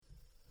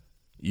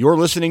You're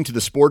listening to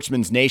the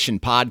Sportsman's Nation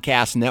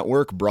Podcast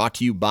Network, brought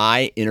to you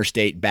by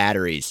Interstate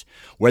Batteries.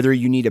 Whether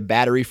you need a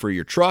battery for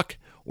your truck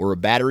or a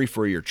battery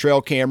for your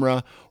trail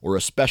camera or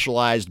a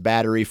specialized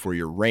battery for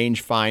your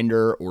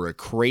rangefinder or a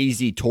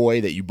crazy toy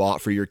that you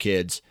bought for your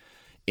kids,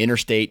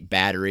 Interstate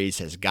Batteries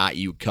has got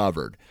you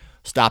covered.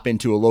 Stop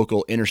into a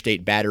local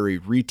Interstate Battery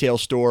retail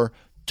store,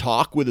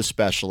 talk with a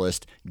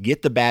specialist,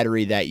 get the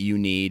battery that you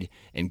need,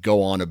 and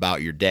go on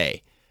about your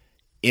day.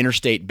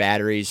 Interstate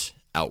Batteries,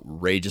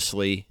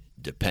 outrageously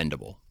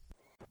dependable.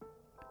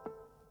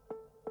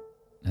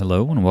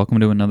 Hello and welcome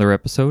to another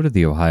episode of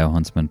the Ohio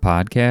Huntsman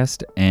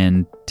Podcast.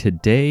 And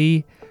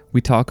today we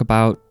talk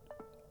about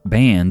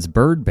bands,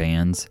 bird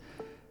bands,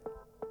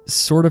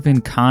 sort of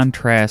in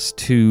contrast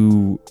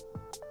to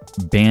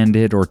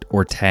banded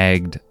or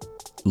tagged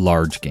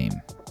large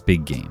game,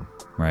 big game,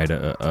 right?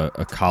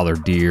 A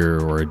collared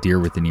deer or a deer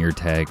with an ear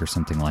tag or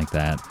something like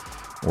that,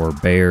 or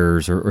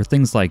bears or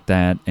things like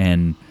that.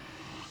 And,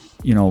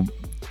 you know,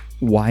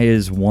 why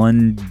is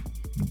one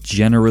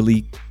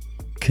generally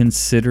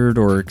considered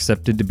or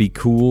accepted to be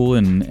cool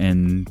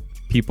and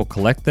people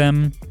collect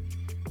them,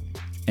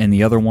 and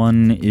the other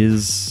one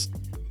is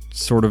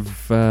sort of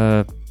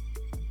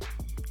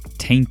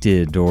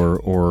tainted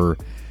or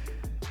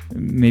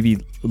maybe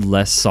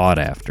less sought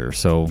after?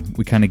 So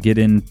we kind of get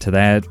into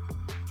that,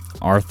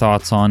 our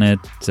thoughts on it,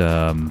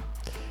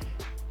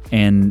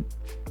 and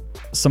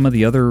some of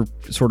the other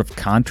sort of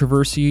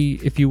controversy,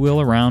 if you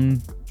will,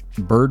 around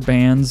bird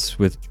bands,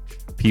 with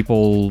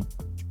people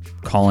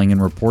calling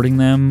and reporting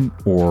them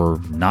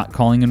or not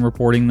calling and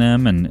reporting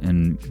them,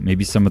 and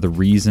maybe some of the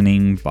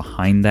reasoning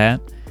behind that.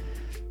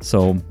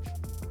 So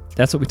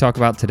that's what we talk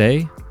about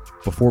today.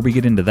 Before we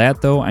get into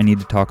that, though, I need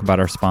to talk about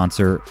our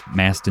sponsor,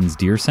 Mastin's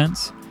Deer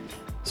Sense.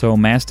 So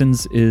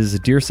Mastin's is a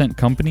deer scent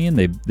company, and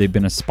they've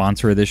been a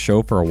sponsor of this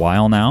show for a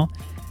while now,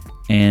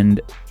 and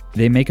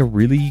they make a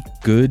really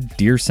good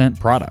deer scent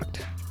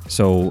product.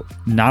 So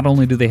not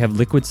only do they have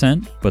liquid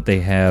scent, but they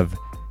have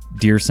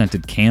deer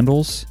scented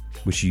candles,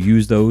 which you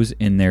use those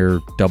in their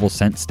double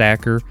scent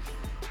stacker.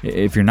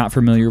 If you're not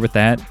familiar with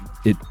that,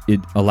 it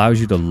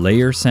allows you to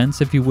layer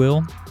scents, if you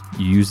will.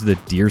 You use the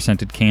deer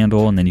scented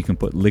candle, and then you can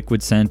put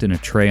liquid scent in a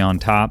tray on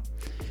top.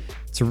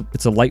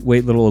 It's a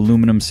lightweight little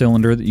aluminum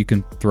cylinder that you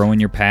can throw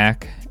in your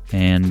pack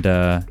and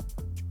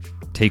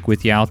take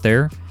with you out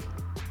there.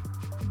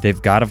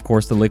 They've got, of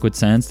course, the liquid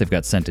scents. They've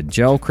got scented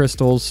gel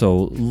crystals,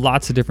 so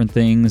lots of different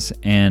things,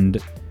 and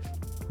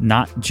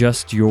not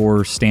just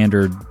your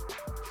standard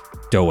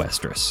doe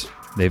estrus.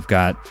 They've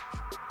got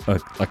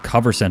a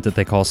cover scent that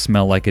they call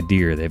Smell Like a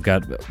Deer. They've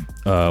got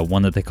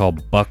one that they call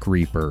Buck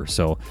Reaper.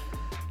 So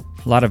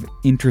a lot of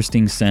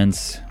interesting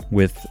scents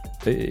with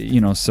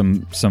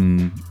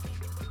some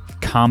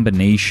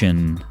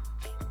combination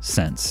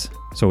scents.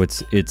 So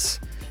it's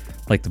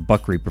like the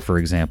Buck Reaper, for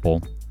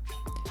example,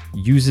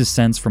 uses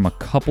scents from a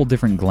couple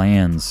different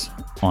glands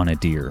on a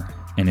deer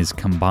and is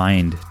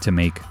combined to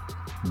make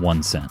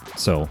one scent.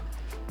 So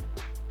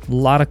a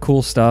lot of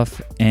cool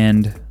stuff,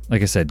 and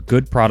like I said,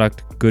 good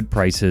product, good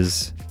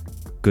prices,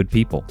 good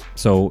people.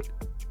 So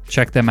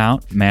check them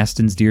out,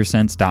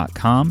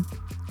 mastinsdeerscents.com,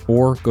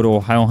 or go to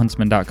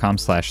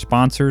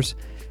ohiohuntsman.com/sponsors,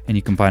 and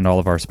you can find all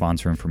of our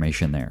sponsor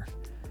information there.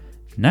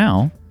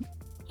 Now,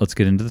 let's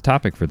get into the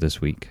topic for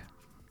this week.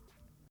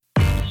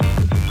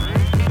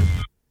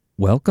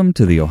 Welcome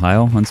to the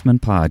Ohio Huntsman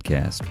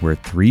Podcast, where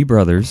three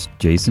brothers,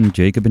 Jason,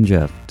 Jacob, and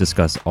Jeff,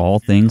 discuss all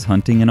things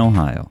hunting in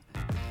Ohio.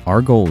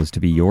 Our goal is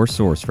to be your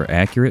source for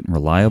accurate and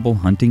reliable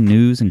hunting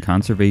news and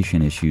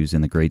conservation issues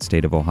in the great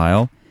state of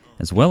Ohio,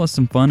 as well as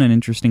some fun and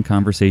interesting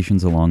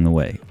conversations along the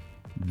way.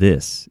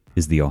 This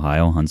is the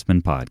Ohio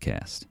Huntsman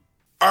Podcast.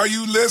 Are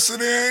you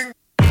listening?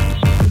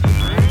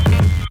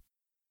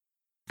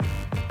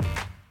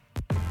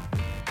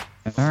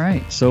 All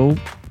right, so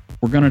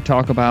we're going to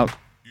talk about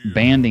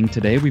banding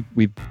today.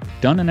 We've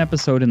done an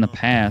episode in the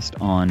past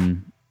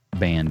on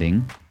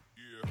banding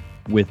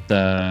with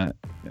the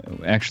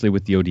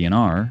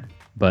ODNR,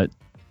 but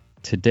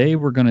today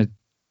we're going to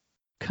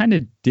kind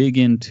of dig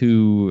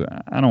into,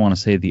 I don't want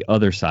to say the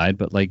other side,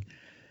 but like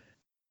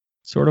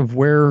sort of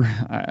where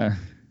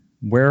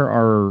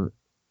our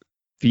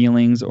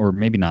feelings, or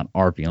maybe not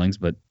our feelings,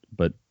 but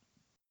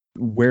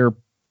where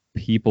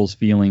people's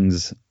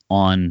feelings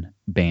on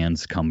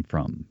bands come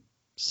from.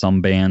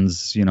 Some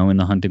bands, in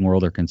the hunting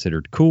world are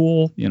considered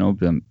cool,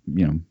 we're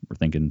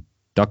thinking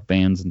duck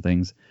bands and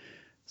things.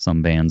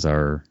 Some bands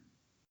are,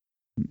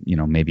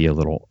 maybe a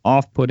little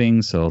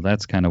off-putting. So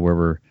that's kind of what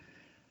we're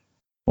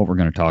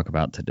going to talk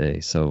about today.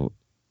 So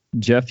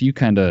Jeff, you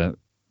kind of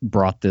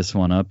brought this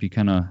one up. I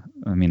kind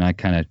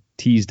of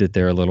teased it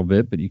there a little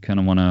bit, but you kind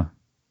of want to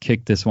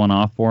kick this one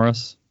off for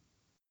us?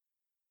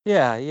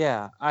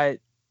 Yeah. I'm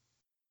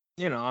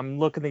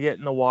looking to get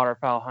into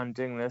waterfowl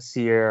hunting this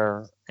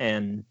year,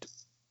 and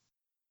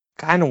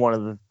kind of one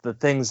of the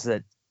things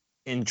that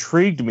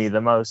intrigued me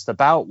the most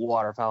about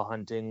waterfowl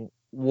hunting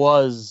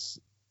was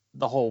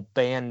the whole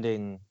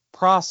banding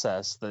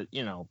process. That,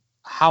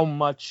 how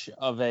much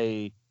of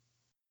a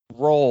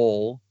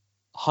role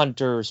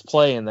hunters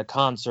play in the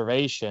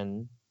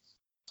conservation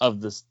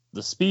of the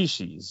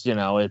species.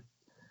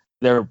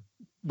 They're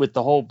with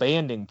the whole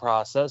banding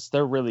process,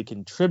 they're really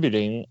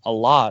contributing a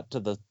lot to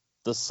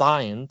the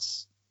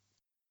science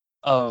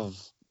of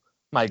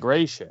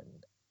migration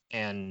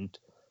and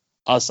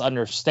us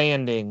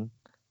understanding,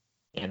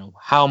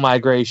 how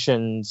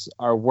migrations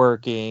are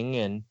working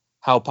and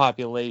how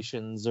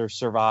populations are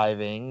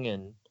surviving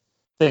and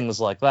things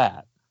like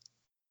that.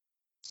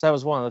 So that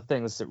was one of the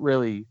things that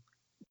really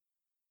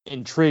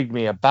intrigued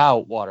me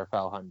about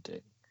waterfowl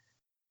hunting.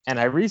 And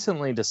I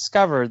recently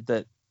discovered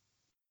that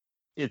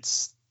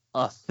it's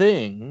a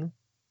thing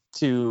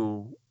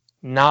to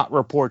not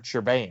report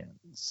your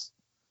bands.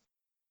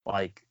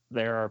 Like,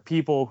 there are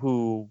people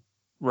who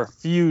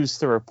refuse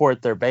to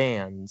report their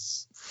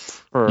bands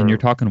And you're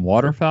talking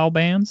waterfowl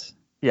bands?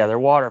 Yeah, they're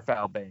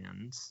waterfowl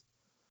bands,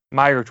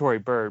 migratory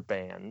bird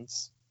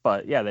bands,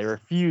 but yeah, they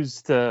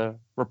refuse to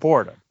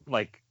report them.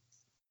 Like,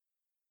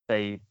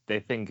 they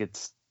think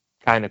it's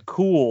kind of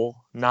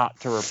cool not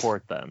to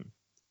report them.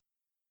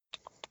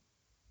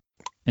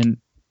 And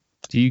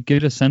do you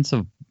get a sense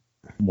of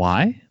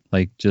why?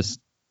 Like, just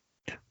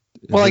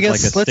Well, I guess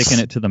like a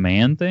sticking it to the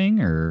man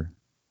thing, or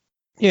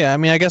Yeah, I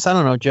mean, I guess I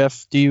don't know,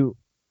 Jeff. You're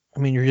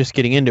just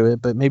getting into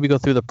it, but maybe go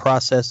through the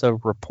process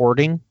of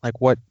reporting. Like,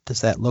 what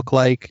does that look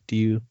like?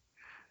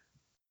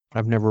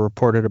 I've never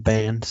reported a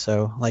band,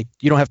 so like,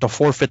 you don't have to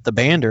forfeit the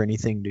band or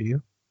anything, do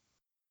you?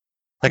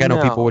 Like, I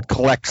know people would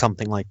collect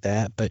something like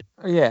that, but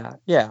Yeah,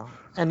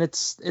 and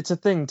it's a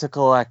thing to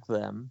collect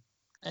them,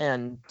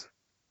 and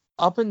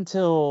up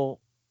until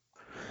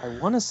I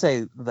want to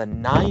say the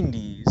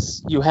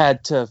 90s, you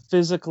had to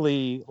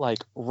physically like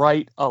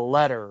write a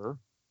letter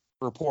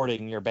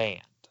reporting your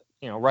band.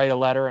 Write a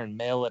letter and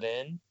mail it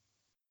in.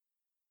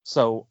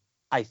 So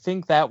I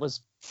think that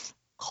was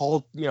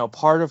called,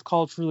 part of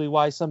culturally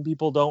why some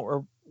people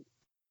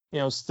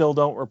still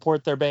don't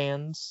report their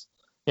bands.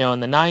 In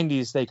the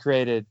 90s, they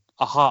created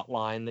a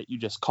hotline that you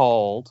just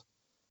called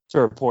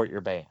to report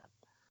your band.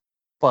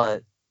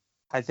 But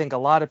I think a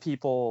lot of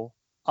people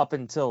up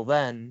until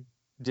then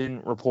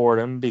didn't report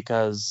them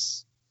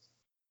because,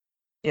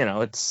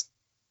 it's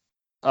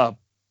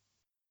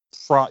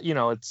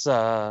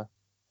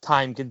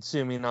time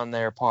consuming on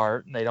their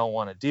part and they don't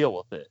want to deal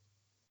with it.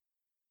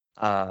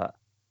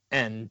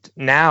 And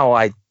now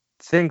I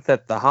think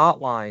that the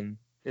hotline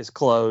is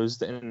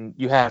closed and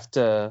you have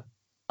to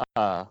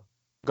go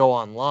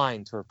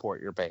online to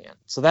report your band.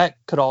 So that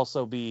could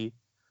also be,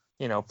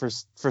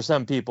 for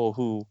some people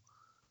who,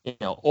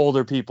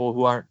 older people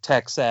who aren't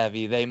tech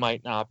savvy, they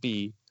might not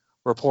be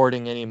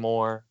reporting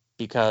anymore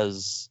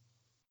because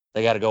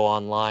they got to go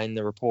online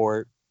to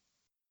report.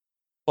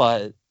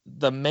 But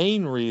the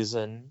main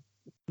reason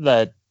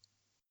that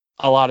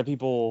a lot of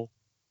people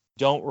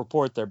don't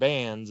report their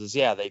bands is,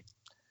 they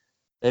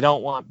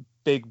don't want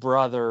Big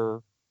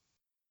Brother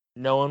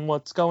knowing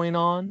what's going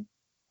on,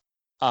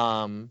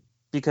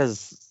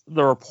 because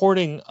the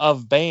reporting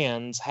of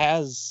bands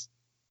has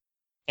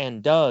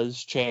and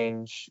does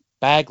change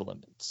bag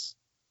limits.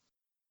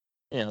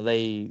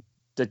 They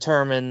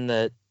determine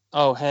that,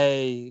 oh,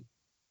 hey,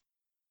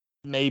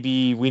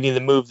 maybe we need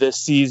to move this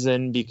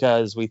season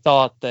because we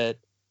thought that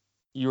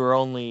you were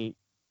only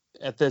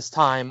at this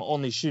time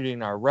only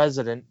shooting our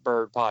resident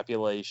bird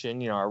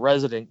population, our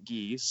resident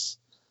geese.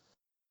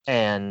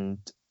 And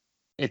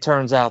it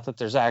turns out that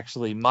there's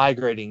actually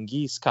migrating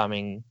geese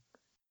coming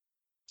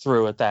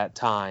through at that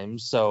time.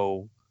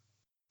 So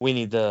we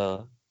need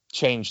to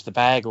change the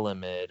bag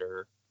limit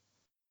or,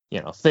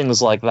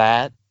 things like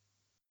that.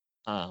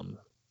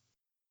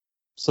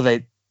 So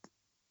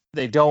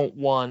they don't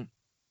want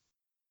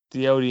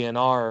the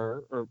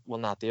ODNR, or well,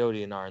 not the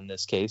ODNR in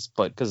this case,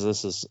 but because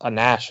this is a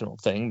national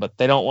thing, but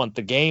they don't want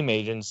the game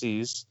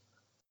agencies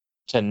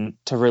to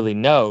really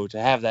know, to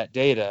have that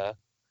data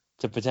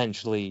to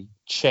potentially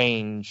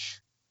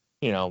change,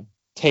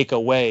 take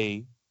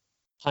away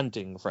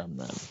hunting from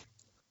them.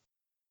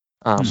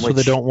 So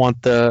they don't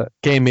want the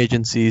game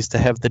agencies to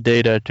have the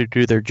data to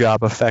do their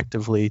job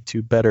effectively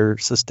to better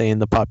sustain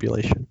the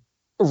population.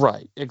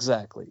 Right,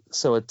 exactly.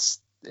 So it's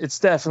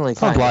definitely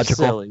kind of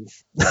silly.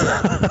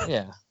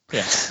 Yeah.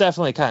 It's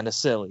definitely kind of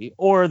silly.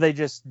 Or they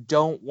just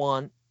don't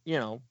want,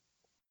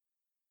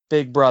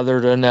 Big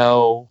Brother to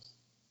know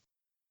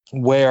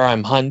where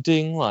I'm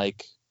hunting.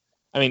 Like,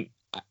 I mean,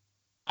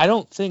 I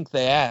don't think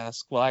they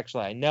ask. Well,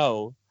 actually, I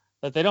know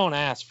that they don't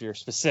ask for your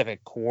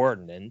specific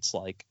coordinates,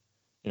 like,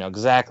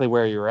 exactly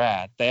where you're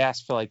at. They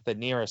ask for like the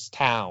nearest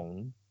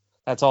town.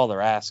 That's all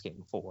they're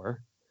asking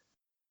for.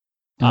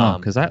 No,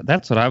 because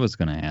that's what I was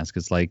going to ask.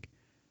 It's like,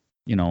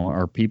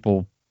 are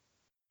people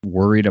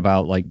worried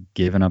about like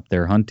giving up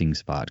their hunting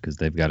spot because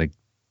they've got to,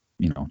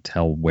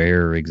 tell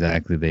where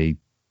exactly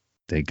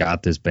they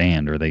got this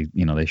band, or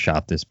they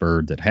shot this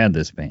bird that had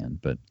this band?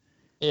 But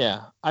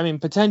yeah, I mean,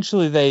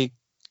 potentially they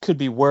could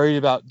be worried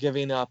about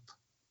giving up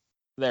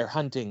their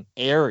hunting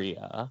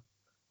area.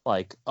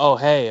 Like, oh,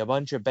 hey, a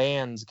bunch of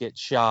bands get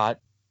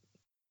shot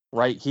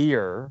right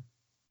here,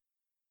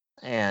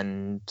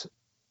 and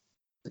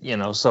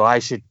so I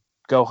should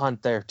go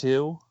hunt there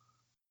too.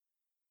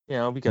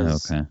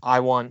 because Okay. I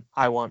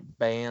want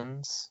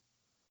bans.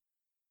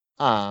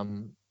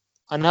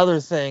 Another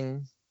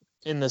thing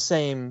in the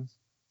same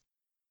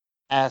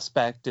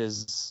aspect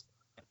is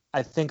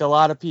I think a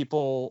lot of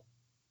people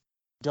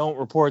don't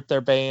report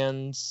their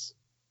bans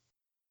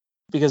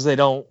because they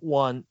don't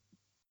want,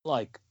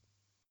 like,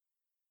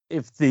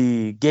 if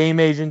the game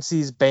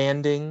agency's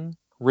banding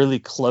really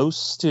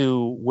close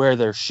to where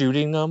they're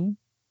shooting them.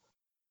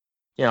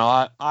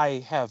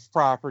 I have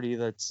property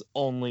that's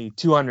only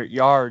 200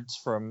 yards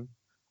from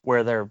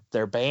where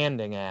they're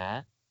banding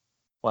at.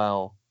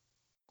 Well,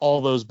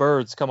 all those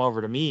birds come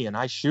over to me and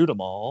I shoot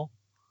them all.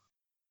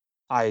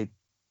 I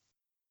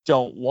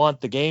don't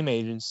want the game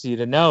agency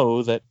to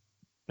know that,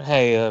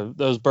 hey,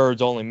 those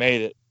birds only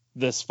made it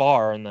this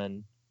far and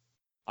then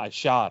I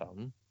shot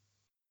them,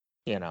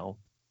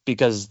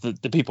 because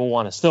the people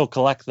want to still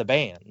collect the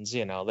bands.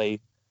 They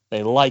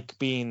like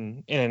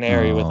being in an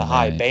area with a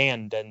high Right.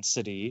 band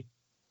density.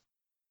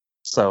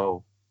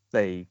 So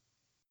they,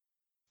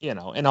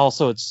 and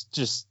also it's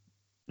just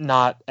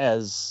not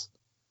as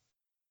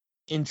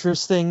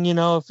interesting,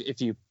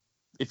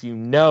 if you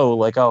know,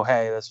 like, oh,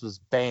 hey, this was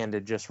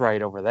banded just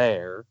right over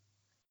there.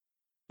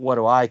 What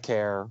do I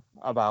care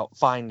about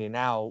finding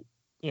out?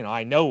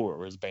 I know where it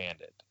was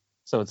banded.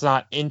 So it's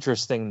not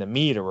interesting to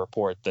me to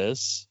report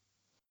this.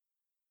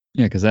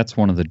 Yeah, because that's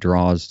one of the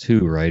draws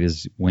too, right?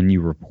 Is when you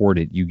report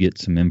it, you get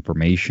some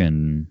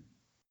information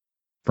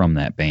from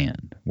that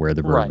band, where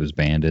the bird Right. was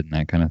banded and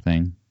that kind of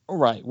thing.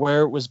 Right,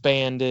 where it was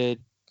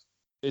banded,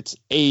 its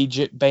age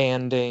at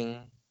banding,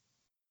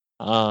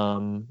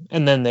 and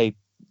then they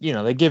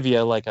give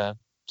you like a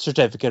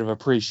certificate of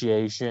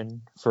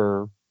appreciation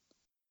for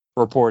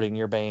reporting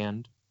your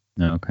band.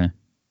 Okay.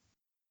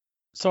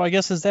 So I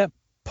guess, is that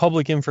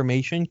public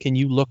information? Can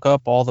you look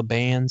up all the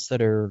bands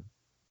that are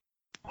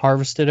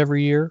harvested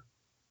every year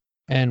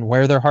and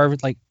where they're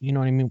harvested? Like, you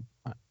know what I mean?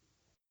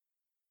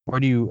 Where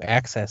do you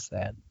access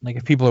that? Like,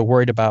 if people are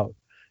worried about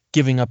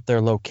giving up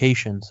their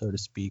location, so to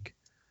speak.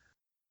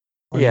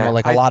 Or, Yeah,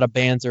 a lot of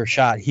bands are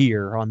shot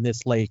here on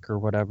this lake or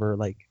whatever.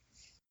 Like,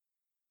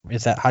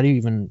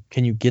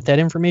 can you get that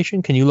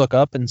information? Can you look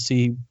up and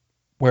see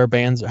how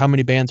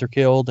many bands are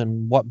killed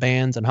and what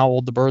bands and how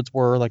old the birds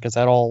were? Like, is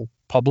that all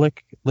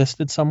public,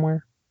 listed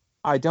somewhere?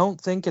 I don't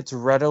think it's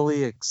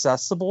readily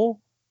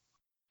accessible,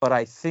 but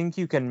I think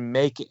you can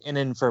make an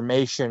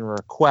information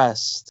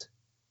request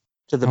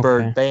to the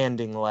bird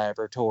banding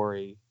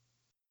laboratory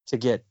to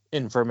get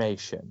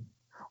information,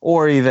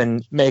 or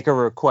even make a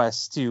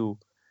request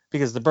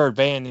because the bird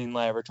banding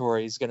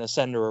laboratory is going to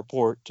send a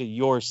report to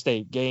your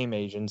state game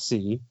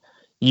agency.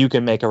 You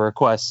can make a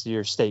request to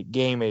your state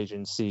game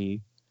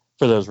agency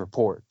for those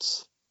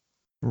reports.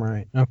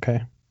 Right.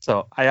 Okay.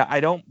 So I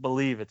don't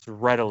believe it's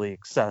readily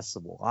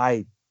accessible.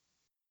 I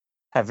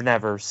have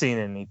never seen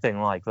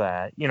anything like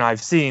that.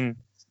 I've seen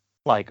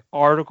like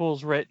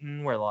articles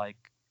written where, like,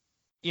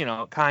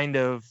 it kind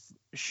of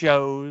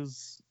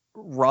shows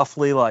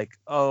roughly like,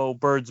 oh,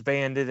 birds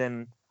banded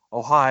in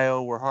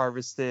Ohio were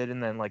harvested,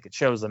 and then like it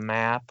shows a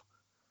map,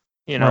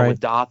 Right. with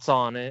dots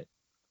on it.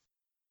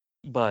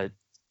 But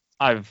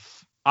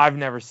I've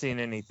never seen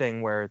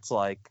anything where it's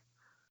like,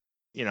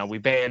 we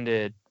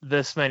banded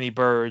this many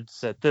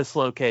birds at this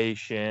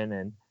location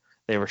and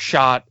they were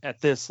shot at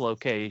this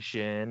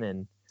location,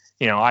 and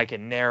I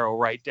can narrow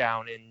right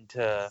down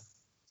into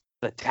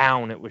the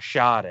town it was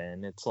shot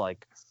in. It's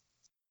like,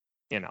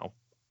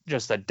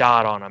 just a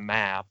dot on a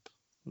map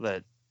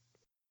that,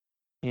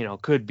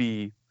 could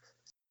be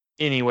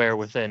anywhere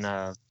within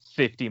a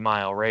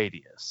 50-mile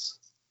radius.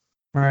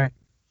 Right.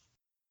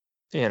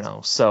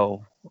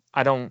 So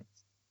I don't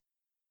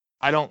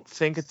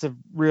think it's a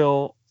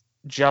real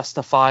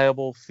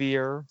justifiable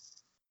fear,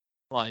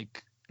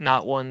 like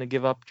not wanting to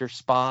give up your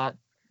spot.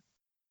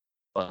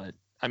 But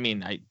I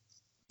mean,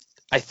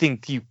 I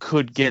think you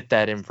could get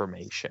that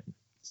information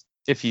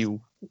if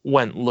you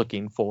went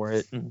looking for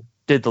it and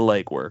did the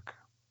legwork.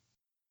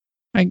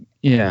 I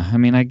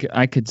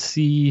could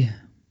see.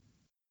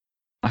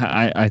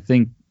 I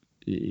think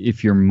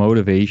if your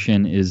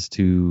motivation is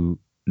to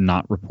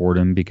not report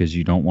them because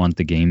you don't want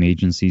the game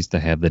agencies to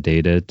have the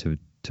data to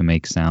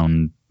make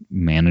sound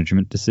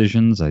management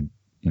decisions, I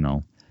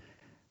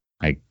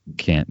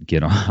can't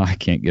get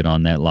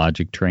on that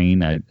logic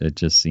train. It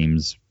just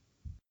seems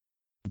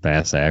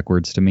bass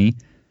backwards to me.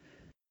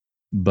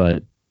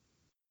 But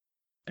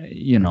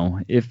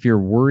if you're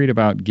worried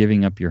about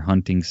giving up your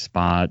hunting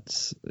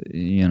spots,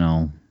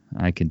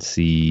 I could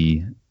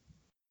see,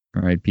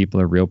 right, people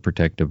are real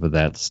protective of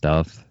that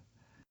stuff.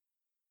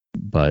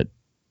 But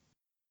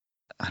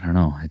I don't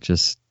know. It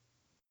just,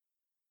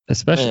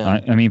 especially,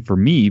 Yeah. For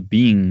me,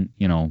 being,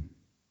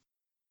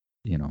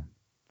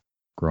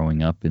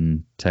 growing up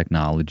in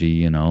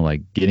technology,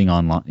 like getting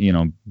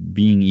online,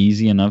 being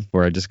easy enough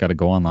where I just got to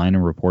go online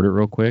and report it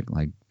real quick.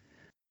 Like,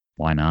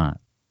 why not?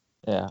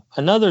 Yeah.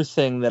 Another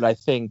thing that I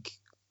think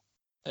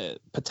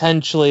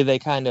potentially they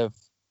kind of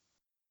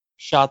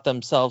shot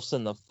themselves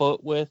in the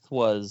foot with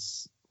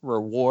was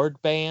reward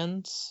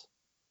bans.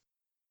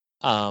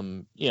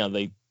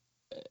 They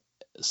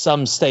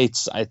some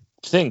states, I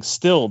think,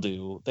 still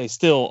do. They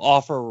still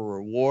offer a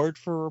reward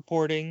for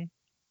reporting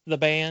the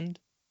band,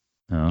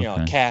 Oh, you know,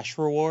 a okay. cash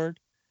reward.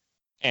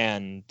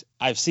 And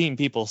I've seen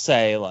people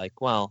say,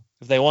 like, well,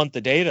 if they want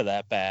the data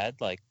that bad,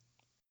 like,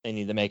 they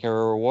need to make a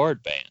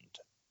reward band.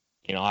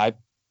 You know,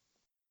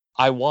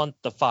 I want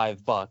the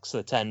 $5,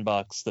 the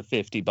 $10, the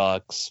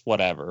 $50,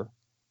 whatever.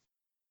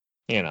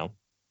 You know,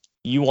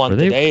 you want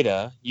the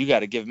data, you got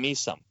to give me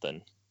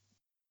something.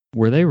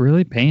 Were they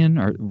really paying?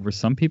 Or were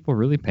some people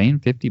really paying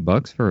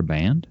 $50 for a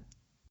band?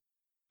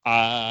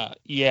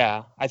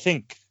 Yeah, I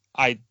think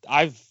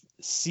I've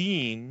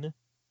seen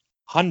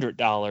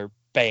 $100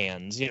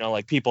 bands. You know,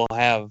 like people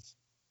have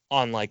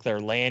on like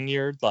their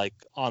lanyard, like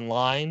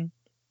online,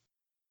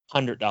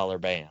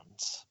 $100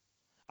 bands.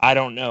 I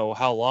don't know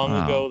how long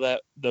ago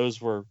that those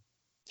were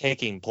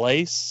taking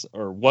place,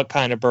 or what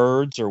kind of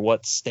birds, or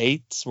what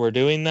states were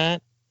doing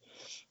that.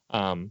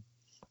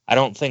 I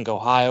don't think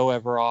Ohio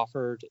ever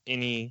offered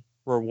any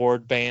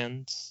reward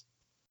bands,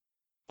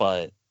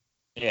 but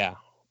yeah.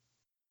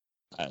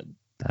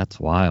 That's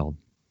wild.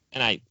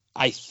 And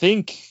I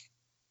think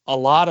a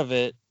lot of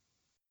the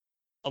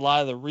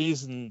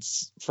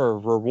reasons for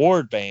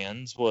reward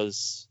bands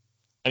was,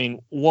 I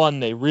mean, one,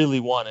 they really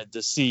wanted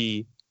to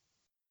see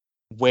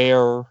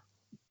where,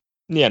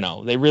 you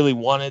know, they really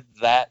wanted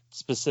that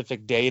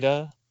specific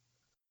data,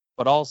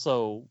 but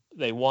also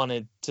they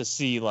wanted to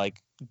see,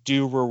 like,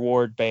 do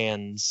reward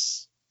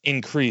bands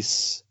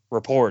increase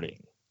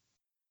reporting?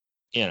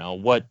 You know,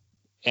 what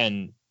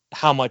and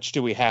how much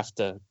do we have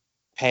to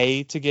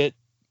pay to get,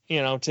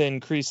 you know, to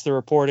increase the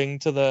reporting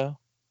to the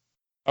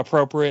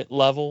appropriate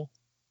level?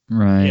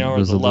 Right. You know,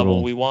 or the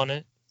level we want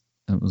it.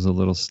 It was a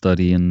little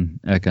study in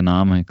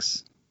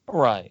economics.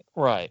 Right.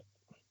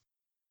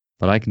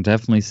 But I can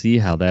definitely see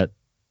how that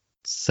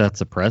sets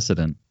a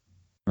precedent.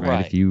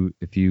 Right.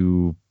 If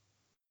you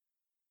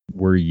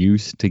were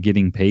used to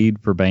getting paid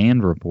for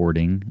band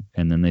reporting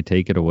and then they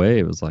take it away,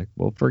 it was like,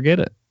 well,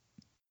 forget it.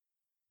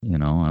 You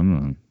know,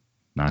 I'm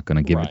not going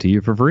to give it to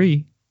you for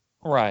free.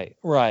 Right.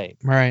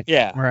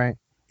 Yeah. Right.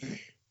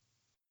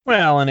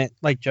 Well, and it,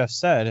 like Jeff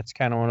said, it's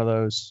kind of one of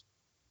those,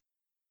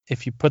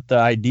 if you put the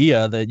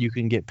idea that you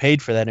can get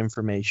paid for that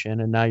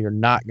information and now you're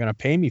not going to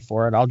pay me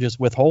for it, I'll just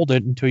withhold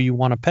it until you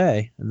want to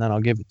pay, and then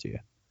I'll give it to you.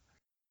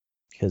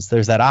 Because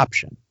there's that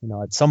option. You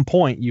know, at some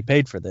point you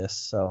paid for this,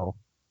 so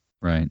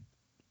right.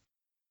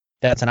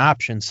 That's an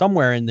option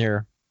somewhere in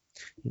there,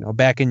 you know,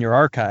 back in your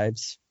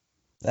archives.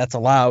 That's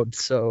allowed,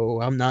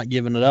 so I'm not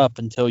giving it up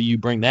until you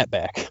bring that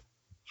back.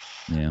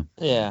 Yeah.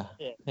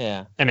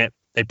 And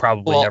they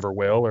probably never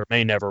will, or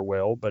may never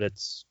will, but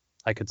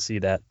I could see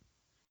that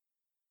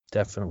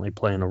definitely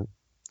playing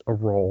a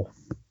role.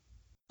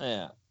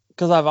 Yeah,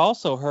 because I've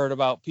also heard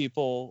about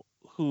people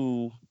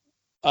who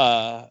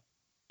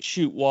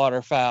shoot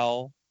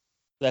waterfowl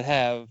that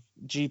have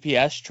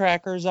GPS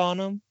trackers on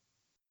them,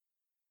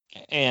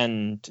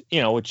 and,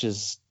 you know, which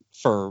is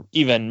for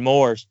even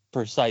more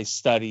precise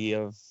study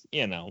of,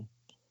 you know,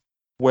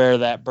 where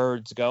that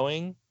bird's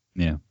going.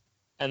 Yeah.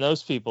 And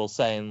those people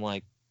saying,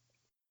 like,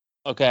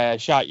 okay, I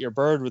shot your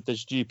bird with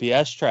this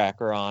GPS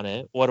tracker on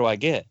it. What do I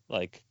get?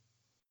 Like,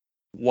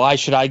 why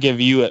should I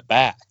give you it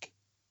back?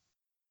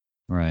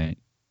 Right.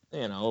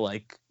 You know,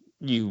 like,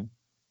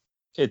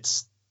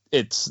 it's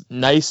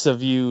nice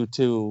of you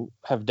to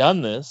have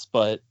done this,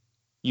 but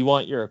you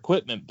want your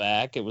equipment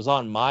back. It was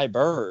on my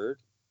bird.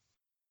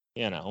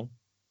 You know,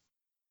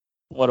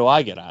 what do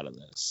I get out of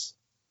this?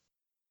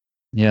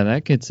 Yeah,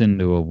 that gets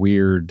into a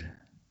weird,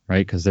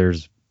 right? Because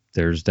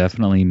there's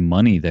definitely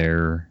money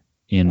there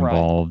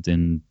involved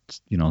in,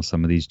 you know,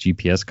 some of these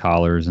GPS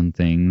collars and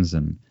things,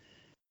 and,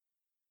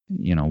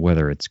 you know,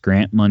 whether it's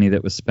grant money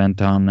that was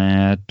spent on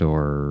that,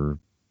 or,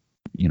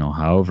 you know,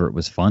 however it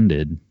was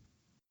funded,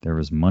 there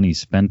was money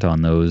spent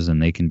on those,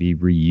 and they can be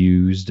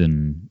reused,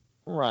 and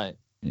right,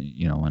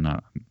 you know, and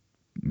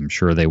I'm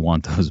sure they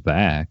want those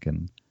back,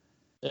 and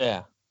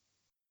yeah,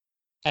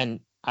 and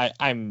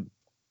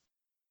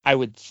I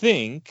would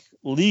think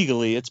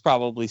legally it's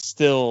probably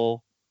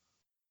still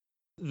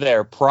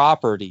their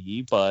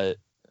property, but,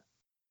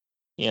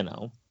 you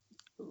know,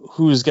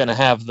 who's going to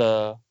have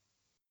the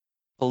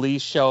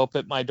police show up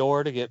at my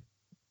door to get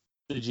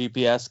the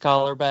GPS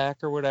collar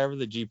back, or whatever,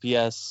 the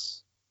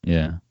GPS?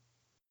 Yeah.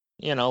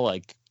 You know,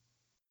 like,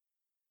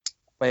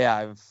 but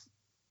yeah,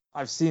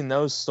 I've seen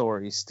those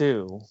stories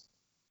too.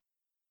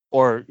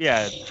 Or,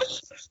 yeah,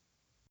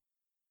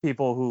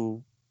 people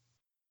who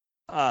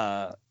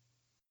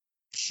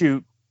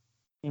shoot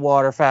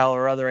waterfowl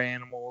or other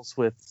animals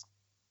with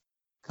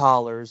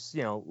collars,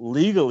 you know,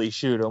 legally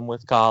shoot them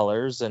with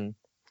collars, and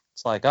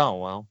it's like, oh,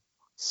 well,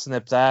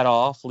 snip that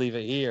off, leave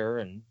it here,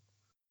 and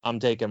I'm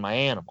taking my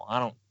animal.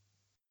 I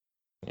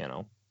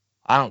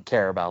don't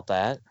care about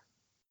that.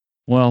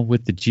 Well,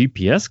 with the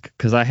GPS,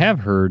 because I have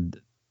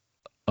heard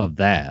of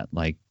that,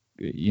 like,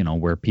 you know,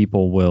 where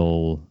people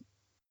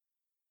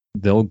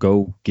they'll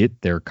go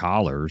get their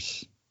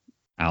collars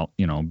out,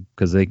 you know,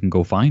 because they can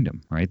go find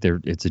them, right?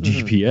 It's a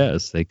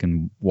GPS. They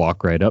can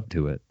walk right up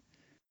to it.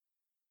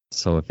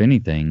 So if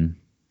anything,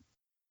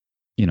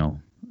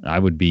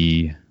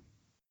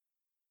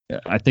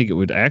 I think it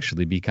would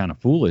actually be kind of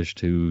foolish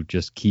to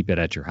just keep it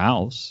at your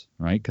house,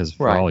 right? Because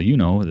for Right. all you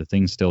know, the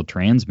thing's still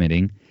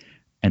transmitting,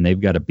 and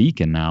they've got a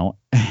beacon now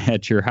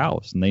at your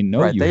house, and they know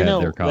right. you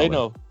have their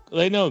collar.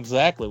 They know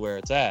exactly where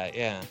it's at.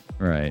 Yeah.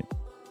 Right.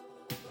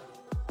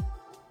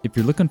 If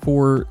you're looking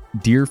for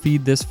deer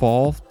feed this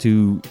fall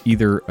to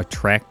either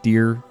attract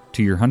deer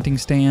to your hunting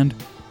stand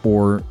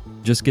or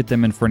just get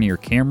them in front of your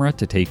camera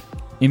to take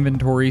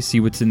inventory, see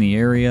what's in the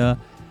area,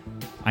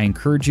 I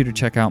encourage you to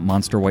check out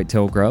Monster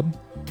Whitetail Grub.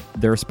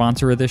 They're a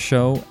sponsor of this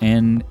show,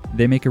 and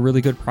they make a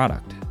really good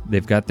product.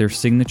 They've got their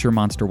signature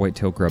Monster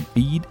Whitetail Grub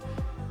feed,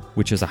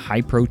 which is a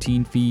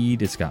high-protein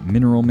feed. It's got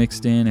mineral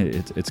mixed in.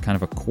 It's kind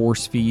of a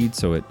coarse feed,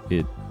 so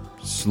it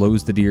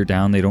slows the deer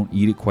down. They don't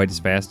eat it quite as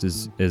fast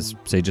as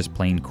say, just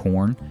plain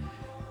corn.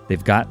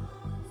 They've got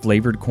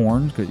flavored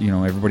corn.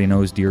 Everybody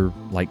knows deer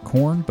like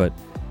corn, but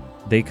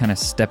they kind of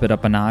step it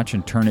up a notch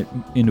and turn it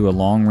into a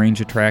long-range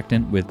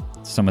attractant with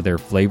some of their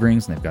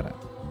flavorings, and they've got a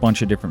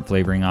bunch of different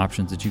flavoring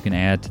options that you can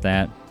add to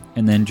that,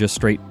 and then just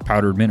straight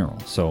powdered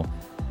minerals. So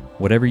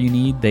whatever you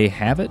need, they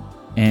have it,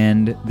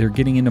 and they're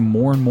getting into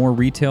more and more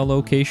retail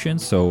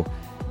locations. So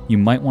you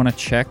might want to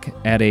check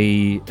at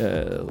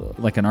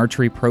like an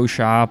archery pro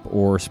shop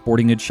or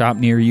sporting goods shop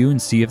near you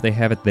and see if they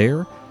have it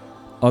there.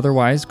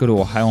 Otherwise, go to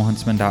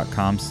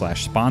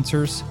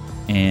ohiohuntsman.com/sponsors,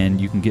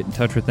 and you can get in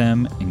touch with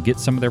them and get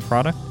some of their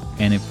product.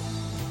 And if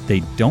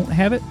they don't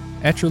have it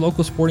at your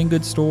local sporting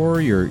goods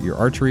store, your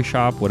archery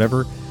shop,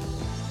 whatever,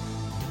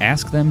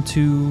 ask them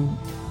to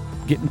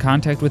get in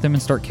contact with them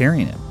and start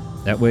carrying it.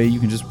 That way you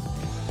can just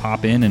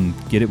pop in and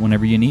get it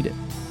whenever you need it.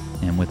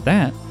 And with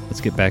that, let's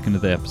get back into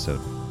the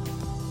episode.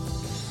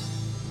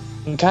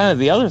 And kind of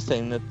the other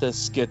thing that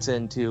this gets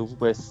into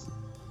with,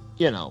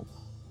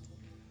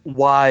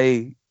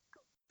 why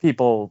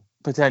people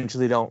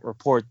potentially don't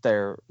report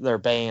their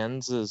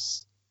bands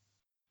is,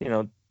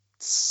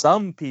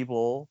 some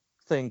people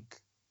think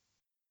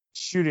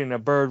shooting a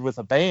bird with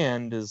a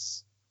band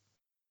is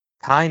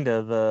kind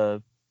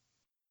of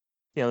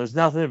there's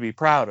nothing to be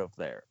proud of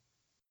there.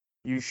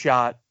 You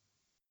shot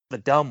the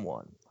dumb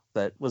one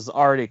that was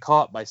already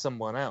caught by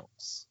someone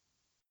else.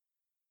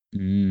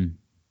 There's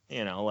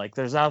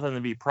nothing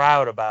to be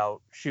proud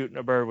about shooting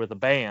a bird with a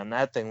band.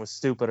 That thing was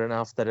stupid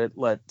enough that it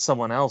let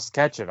someone else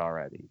catch it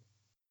already.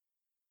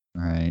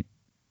 Right.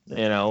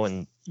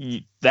 And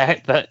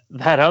that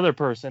other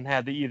person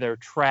had to either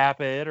trap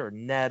it or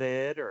net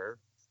it, or,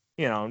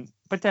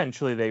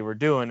 potentially they were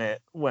doing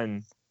it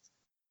when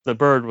the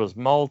bird was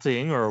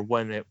molting or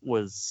when it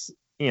was,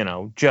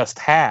 just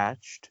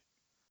hatched.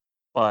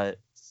 But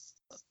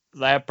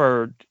that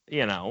bird,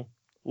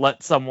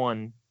 let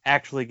someone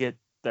actually get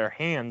their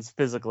hands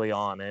physically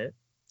on it,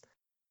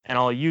 and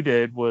all you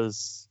did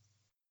was,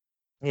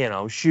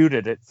 shoot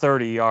it at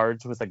 30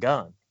 yards with a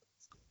gun.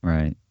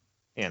 Right.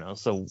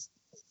 So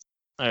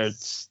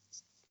that's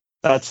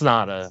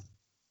not a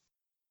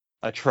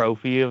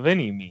trophy of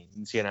any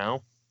means,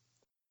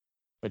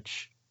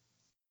 which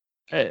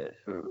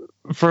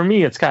for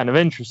me it's kind of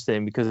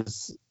interesting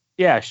because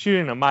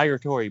shooting a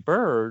migratory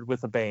bird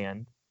with a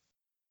band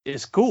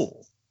is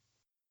cool,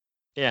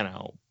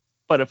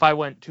 but if I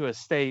went to a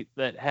state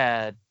that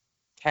had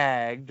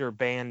tagged or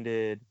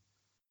banded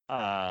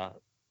other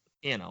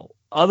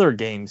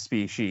game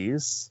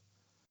species,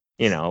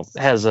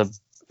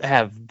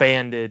 have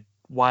banded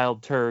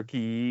wild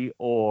turkey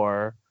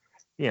or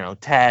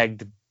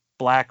tagged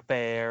black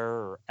bear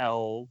or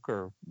elk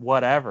or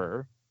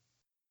whatever,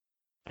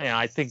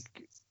 I think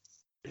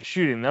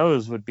shooting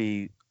those would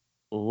be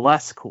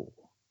less cool,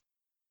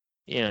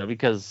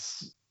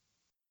 because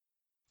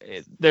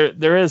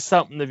there is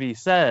something to be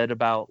said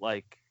about,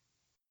 like,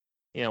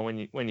 when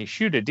you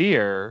shoot a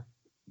deer,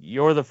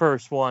 you're the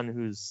first one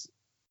who's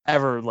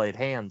ever laid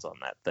hands on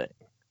that thing.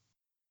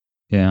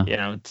 Yeah.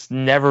 It's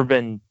never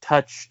been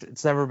touched.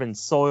 It's never been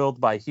soiled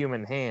by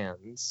human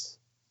hands.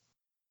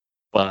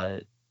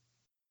 But,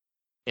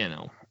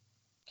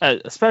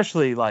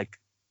 especially like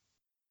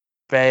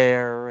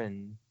bear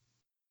and,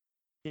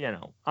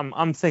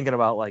 I'm thinking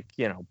about, like,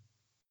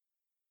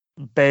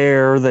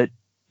 bear that,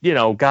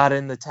 got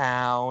into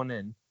town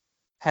and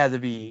had to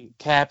be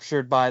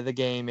captured by the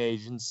game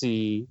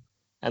agency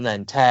and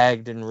then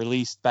tagged and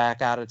released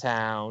back out of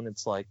town.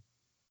 It's like,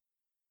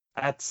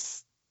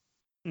 that's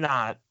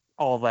not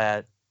all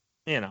that,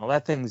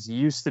 that thing's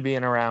used to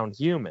being around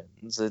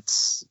humans.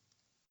 That's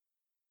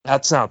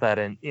not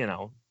that,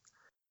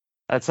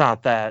 that's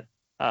not that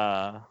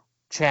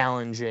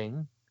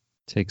challenging.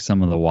 Take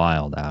some of the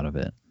wild out of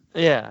it.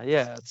 Yeah.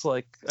 It's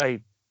like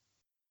I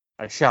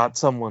shot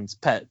someone's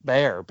pet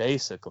bear,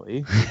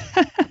 basically.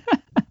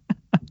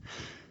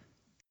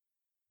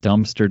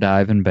 Dumpster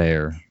diving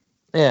bear.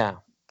 Yeah.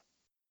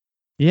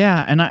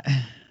 Yeah, and I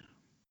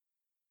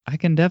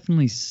can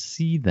definitely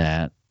see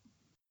that.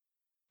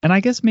 And I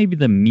guess maybe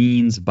the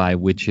means by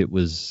which it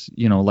was,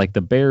 like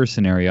the bear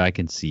scenario, I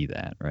can see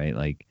that, right?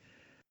 Like,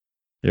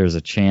 there's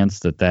a chance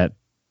that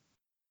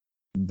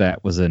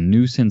was a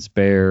nuisance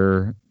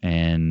bear,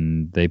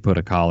 and they put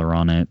a collar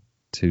on it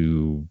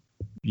to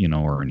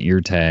or an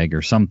ear tag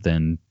or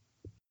something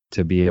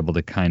to be able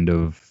to kind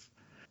of,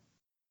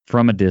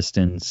 from a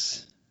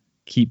distance,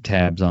 keep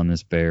tabs on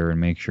this bear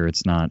and make sure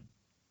it's not,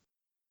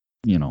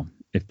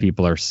 if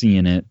people are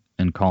seeing it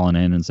and calling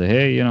in and say,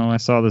 hey, I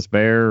saw this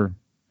bear.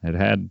 It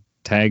had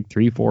tag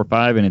 3, 4,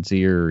 5 in its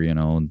ear,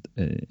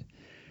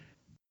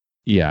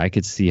 yeah, I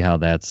could see how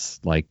that's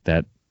like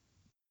that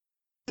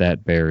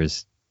bear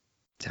is,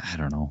 I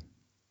don't know,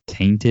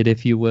 tainted,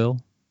 if you will.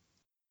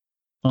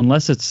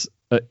 Unless it's,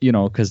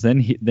 because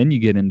then you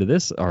get into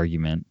this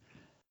argument.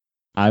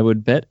 I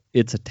would bet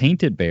it's a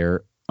tainted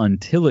bear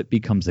until it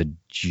becomes a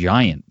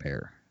giant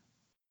bear.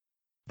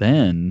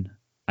 Then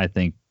I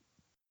think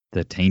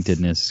the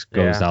taintedness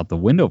goes out the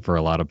window for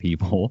a lot of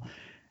people.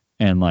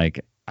 And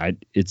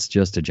it's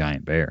just a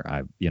giant bear.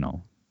 I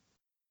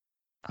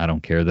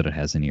don't care that it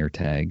has an ear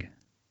tag.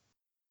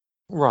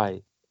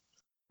 Right.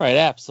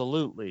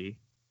 Absolutely.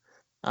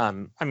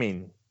 I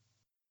mean,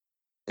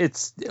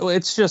 it's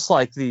just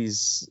like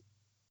these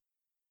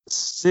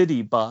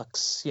city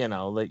bucks,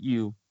 that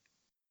you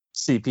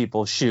see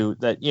people shoot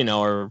that,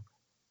 are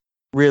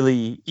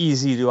really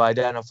easy to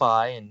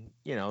identify. And,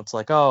 it's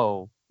like,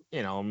 oh,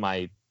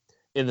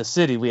 in the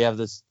city, we have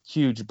this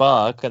huge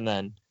buck, and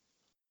then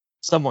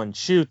someone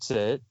shoots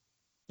it,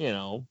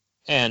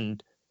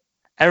 and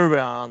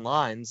everybody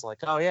online's like,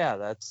 oh yeah,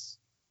 that's,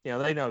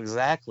 they know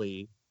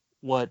exactly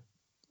what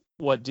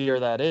deer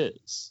that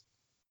is.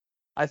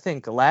 I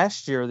think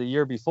last year, the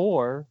year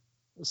before,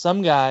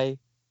 some guy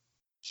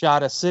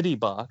shot a city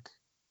buck,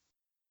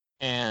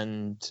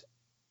 and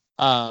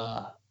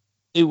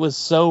it was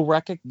so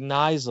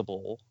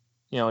recognizable.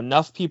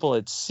 Enough people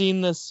had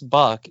seen this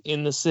buck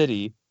in the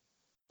city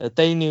that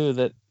they knew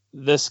that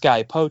this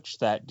guy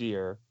poached that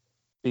deer,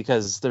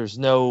 because there was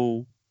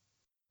no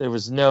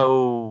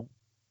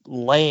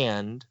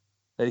land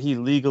that he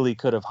legally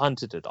could have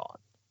hunted it on.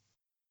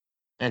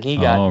 And he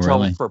got in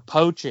trouble for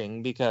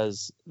poaching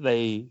because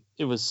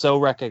it was so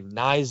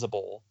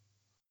recognizable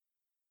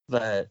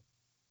that,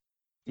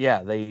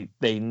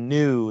 they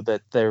knew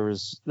that there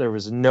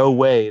was no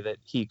way that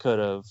he could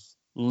have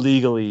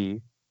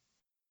legally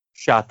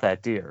shot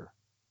that deer,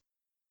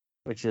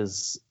 which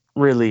is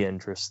really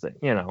interesting.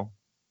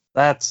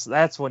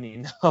 That's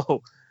when a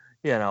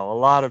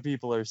lot of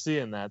people are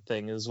seeing that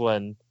thing, is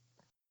when,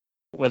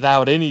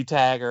 without any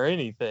tag or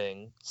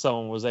anything,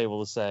 someone was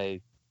able to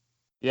say,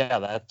 yeah,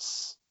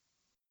 that's,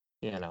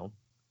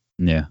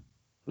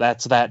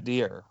 that's that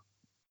deer.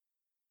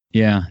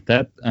 Yeah,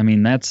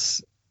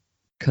 that's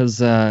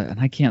because, and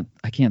I can't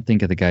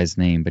think of the guy's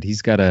name, but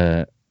he's got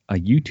a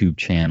YouTube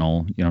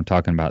channel,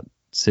 talking about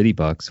city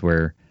bucks,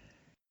 where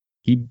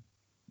he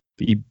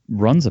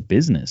runs a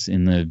business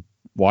in the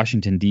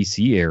Washington,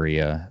 D.C.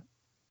 area,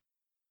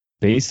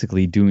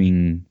 basically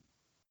doing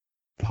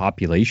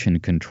population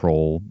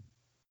control,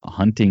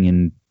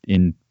 hunting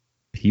in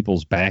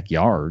people's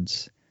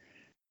backyards,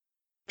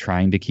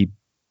 trying to keep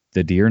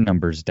the deer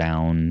numbers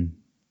down,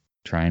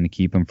 trying to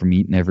keep them from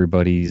eating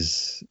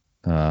everybody's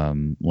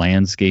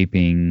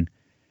landscaping,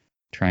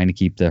 trying to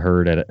keep the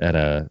herd at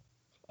a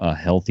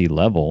healthy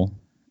level.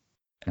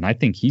 And I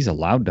think he's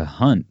allowed to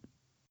hunt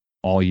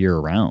all year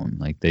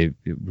round.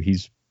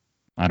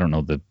 I don't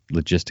know the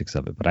logistics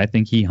of it, but I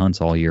think he hunts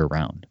all year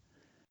round.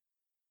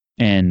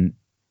 And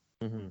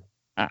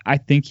I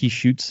think he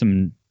shoots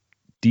some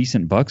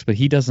decent bucks, but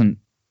he's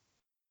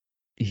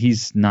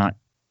not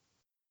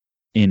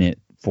in it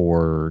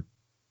for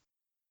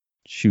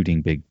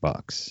shooting big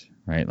bucks,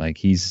 right? Like,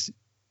 he's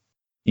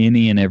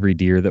any and every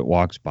deer that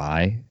walks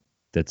by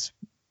that's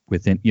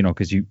within,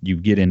 because you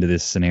get into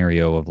this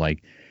scenario of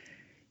like,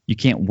 you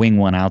can't wing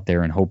one out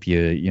there and hope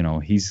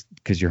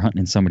because you're hunting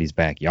in somebody's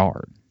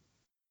backyard,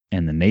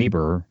 and the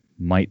neighbor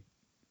might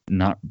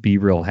not be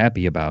real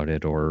happy about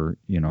it, or,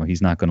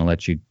 he's not going to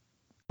let you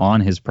on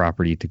his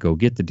property to go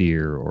get the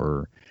deer,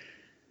 or,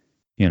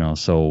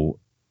 so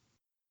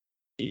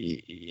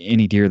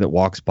any deer that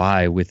walks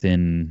by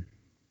within,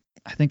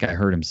 I think I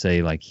heard him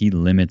say, like, he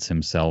limits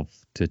himself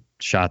to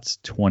shots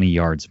 20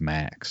 yards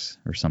max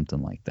or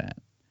something like that.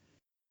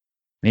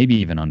 Maybe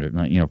even under,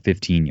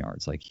 15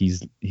 yards. Like,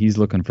 he's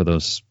looking for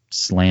those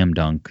slam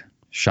dunk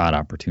shot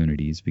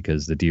opportunities,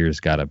 because the deer's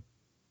got to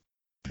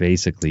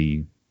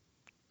basically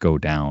go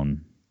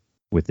down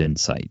within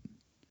sight.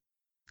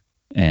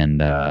 And,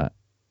 but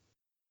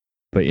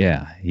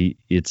yeah,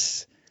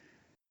 it's,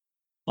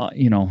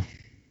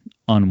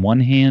 on one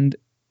hand,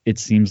 it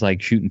seems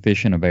like shooting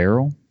fish in a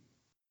barrel.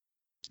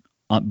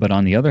 But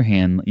on the other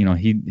hand,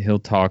 he'll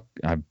talk.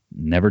 I've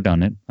never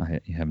done it. I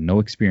have no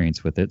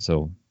experience with it.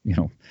 So,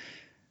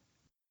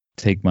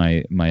 take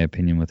my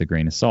opinion with a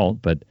grain of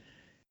salt. But,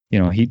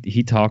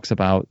 he talks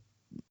about,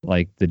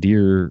 like, the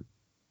deer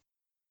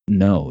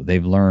know,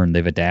 they've learned,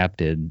 they've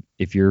adapted.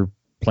 If you're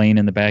playing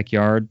in the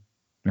backyard,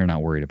 they're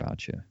not worried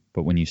about you.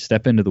 But when you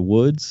step into the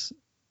woods,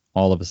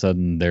 all of a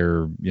sudden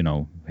they're,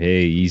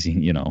 hey,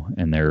 easy,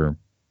 and they're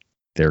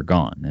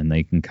gone. And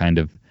they can kind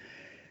of,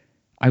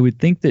 I would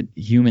think that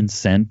human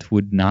scent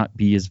would not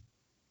be as,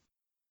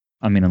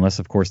 unless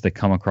of course they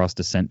come across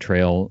a scent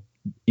trail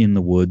in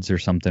the woods or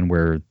something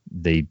where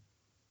they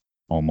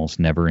almost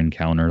never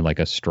encounter like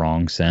a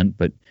strong scent,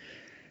 but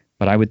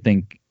I would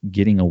think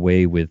getting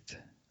away with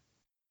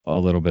a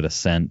little bit of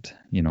scent,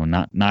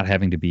 not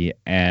having to be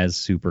as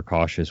super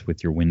cautious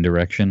with your wind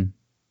direction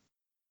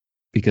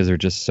because they're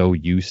just so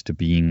used to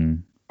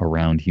being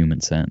around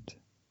human scent.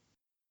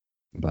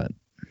 But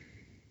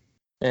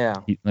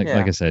Yeah. like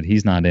I said,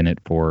 he's not in it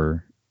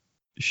for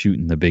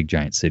shooting the big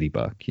giant city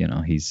buck.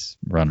 He's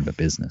running a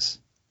business.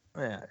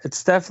 Yeah,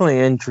 it's definitely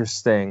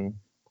interesting,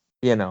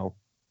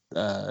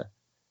 the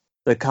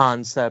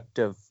concept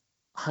of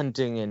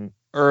hunting in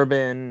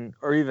urban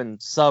or even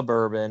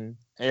suburban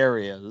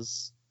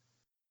areas,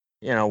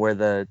 where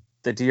the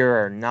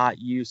deer are not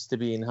used to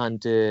being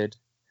hunted.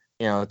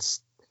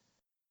 It's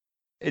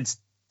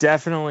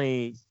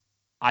definitely,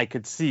 I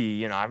could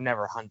see, I've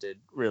never hunted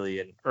really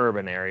in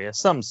urban areas,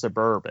 some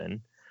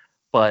suburban,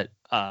 but,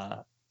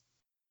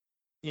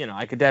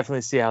 I could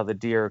definitely see how the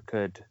deer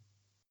could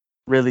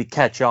really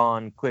catch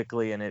on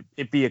quickly and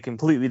it be a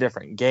completely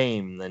different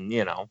game than,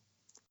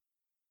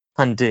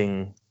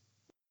 hunting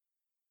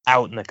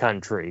out in the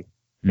country,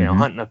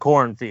 hunting a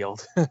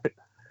cornfield.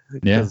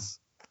 Yeah.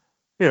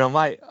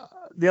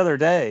 The other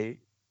day,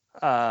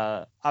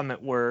 I'm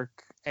at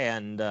work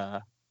and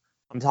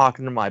I'm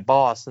talking to my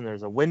boss and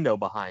there's a window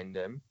behind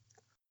him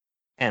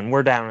and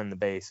we're down in the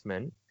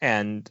basement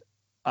and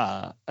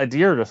a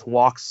deer just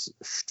walks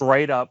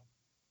straight up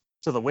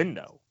to the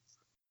window.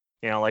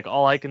 Like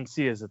all I can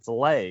see is its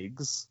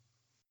legs.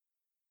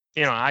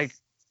 I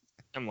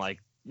am like,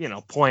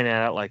 pointing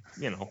at it like,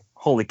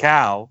 holy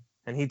cow.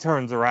 And he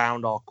turns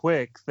around all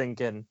quick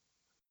thinking,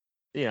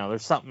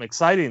 there's something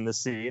exciting to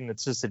see. And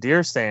it's just a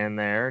deer standing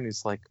there. And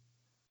he's like,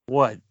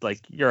 what? Like,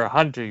 you're a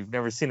hunter. You've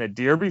never seen a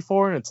deer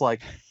before? And it's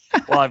like,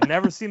 well, I've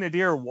never seen a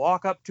deer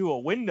walk up to a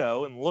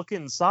window and look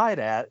inside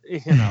at,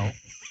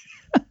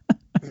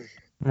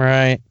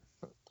 Right.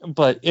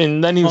 But,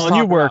 and then he was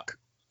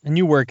and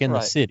you work in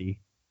the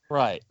city.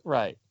 Right.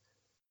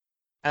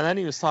 And then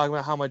he was talking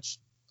about how much,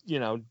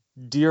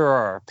 deer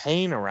are a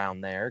pain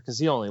around there because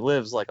he only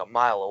lives like a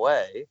mile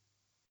away.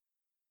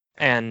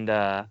 And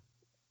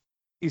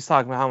he's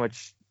talking about how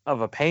much of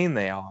a pain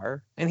they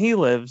are. And he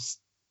lives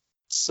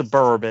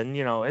suburban,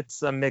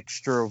 it's a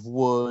mixture of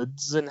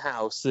woods and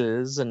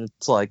houses. And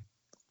it's like,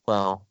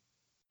 well,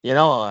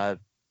 I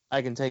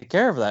can take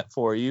care of that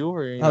for you.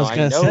 Or, I was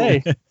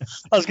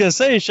gonna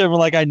say, Shimon,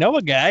 like, I know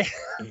a guy.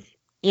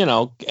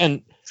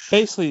 And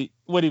basically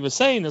what he was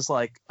saying is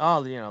like,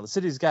 oh, the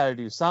city's got to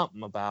do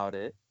something about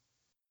it.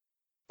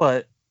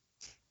 But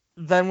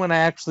then when I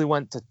actually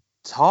went to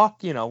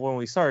talk, when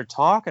we started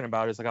talking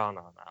about it, it's like, oh,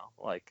 no.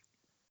 Like,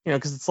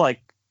 because it's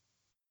like,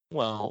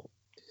 well,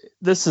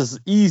 this is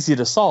easy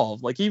to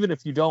solve. Like, even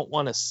if you don't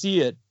want to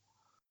see it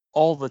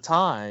all the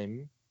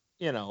time,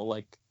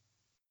 like,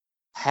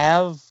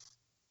 have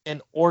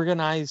an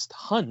organized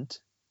hunt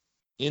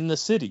in the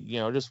city,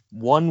 just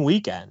one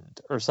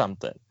weekend or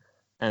something.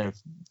 And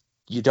if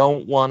you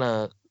don't want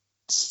to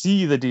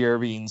see the deer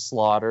being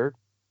slaughtered,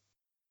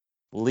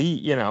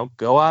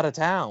 go out of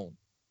town.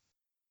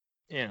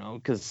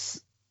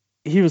 Because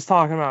he was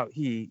talking about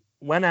he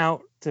went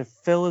out to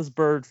fill his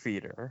bird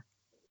feeder.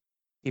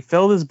 He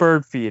filled his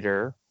bird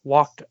feeder,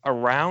 walked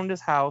around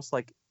his house,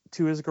 like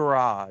to his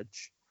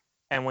garage.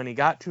 And when he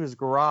got to his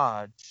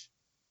garage,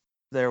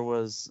 there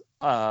was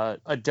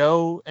a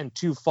doe and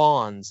two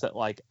fawns that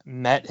like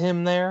met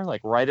him there,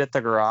 like right at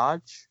the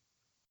garage.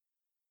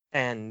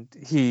 And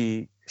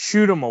he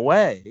shoot them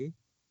away.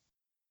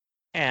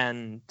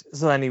 And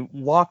so then he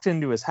walked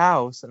into his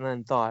house and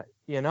then thought,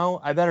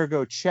 I better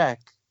go check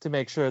to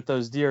make sure that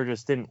those deer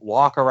just didn't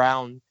walk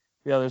around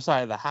the other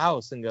side of the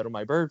house and go to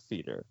my bird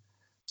feeder.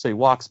 So he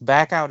walks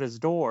back out his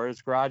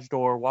garage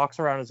door, walks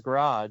around his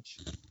garage,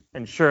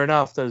 and sure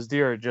enough, those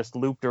deer had just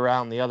looped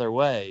around the other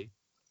way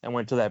and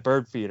went to that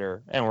bird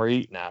feeder and were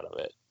eating out of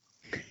it.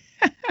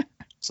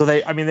 So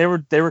they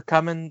were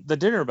coming. The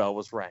dinner bell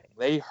was rang.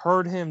 They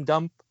heard him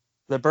dump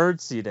the bird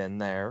seed in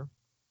there,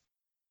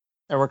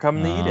 and were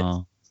coming to eat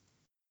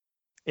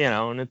it.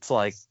 And it's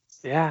like,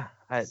 yeah,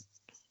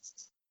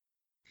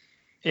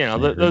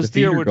 those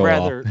deer would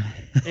rather,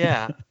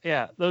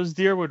 those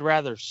deer would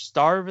rather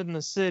starve in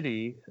the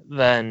city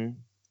than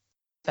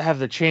to have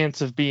the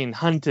chance of being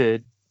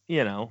hunted,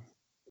 in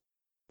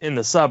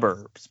the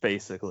suburbs,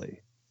 basically.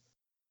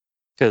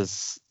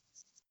 Because,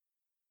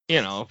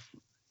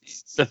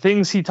 the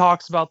things he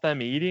talks about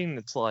them eating,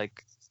 it's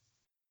like,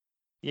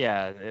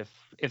 yeah,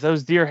 if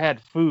those deer had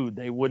food,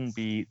 they wouldn't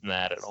be eating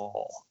that at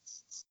all.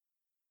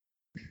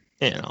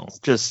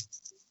 Just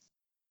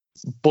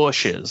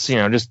bushes,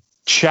 just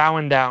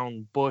chowing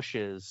down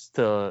bushes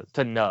to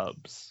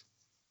nubs.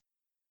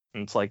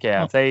 And it's like,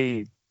 yeah,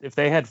 if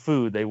they had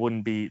food, they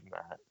wouldn't be eating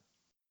that.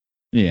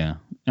 Yeah,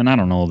 and I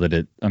don't know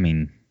that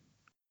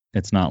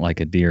it's not like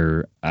a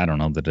deer. I don't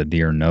know that a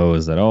deer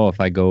knows that, if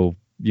I go,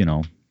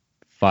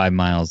 5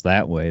 miles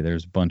that way,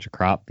 there's a bunch of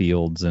crop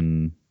fields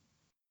and,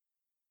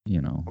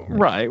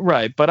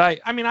 Right. But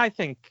I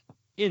think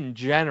in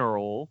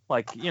general,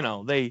 like,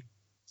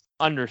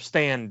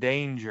 understand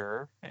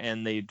danger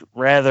and they'd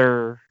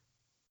rather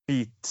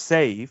be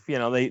safe.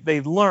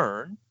 They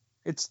learn.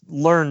 It's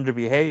learned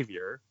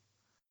behavior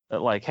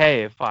that, like,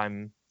 hey, if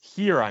I'm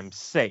here, I'm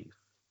safe.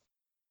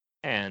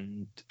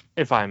 And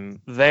if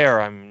I'm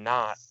there, I'm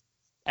not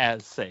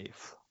as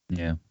safe.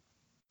 Yeah.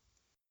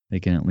 They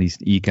can at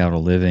least eke out a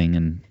living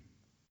and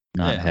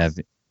not have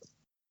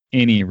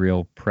any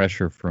real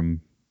pressure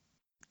from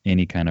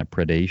any kind of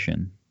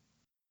predation.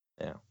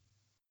 Yeah.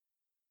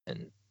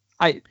 And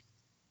I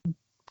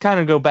kind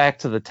of go back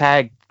to the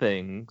tag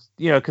thing,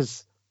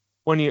 because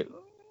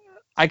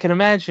I can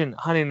imagine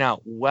hunting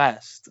out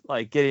west,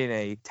 like getting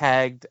a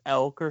tagged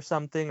elk or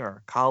something, or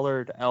a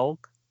collared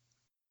elk,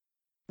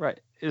 right,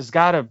 is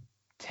got to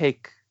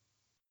take,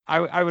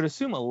 I would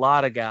assume a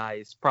lot of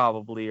guys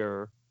probably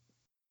are,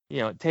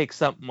 take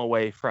something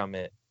away from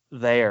it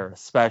there,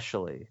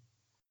 especially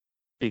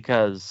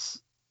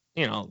because,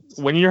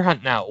 when you're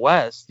hunting out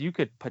west, you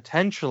could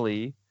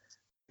potentially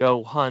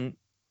go hunt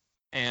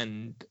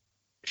and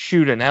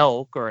shoot an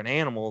elk or an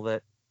animal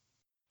that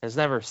has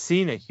never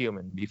seen a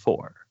human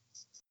before.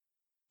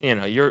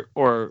 You're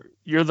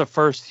the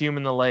first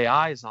human to lay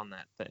eyes on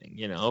that thing.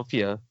 If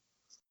you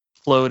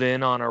float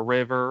in on a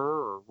river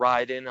or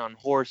ride in on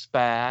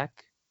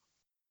horseback,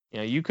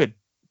 you could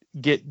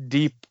get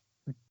deep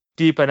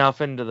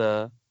enough into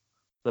the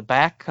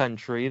back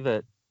country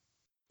that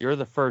you're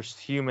the first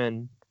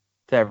human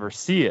to ever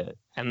see it.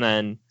 And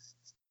then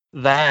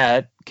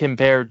that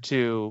compared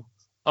to,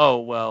 oh,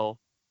 well,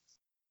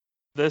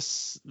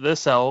 this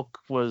elk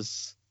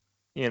was,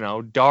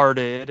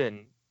 darted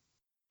and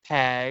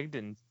tagged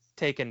and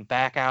taken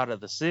back out of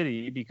the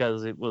city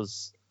because it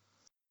was,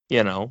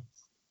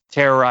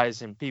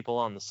 terrorizing people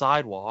on the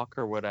sidewalk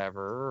or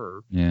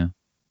whatever, or,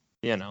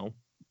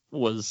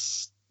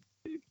 was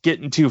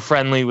getting too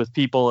friendly with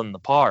people in the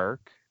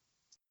park.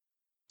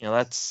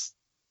 That's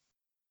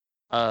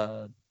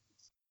a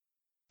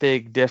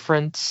big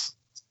difference.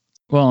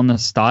 Well, in the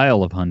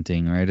style of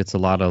hunting, right? It's a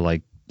lot of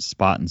like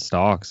spot and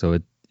stalk. So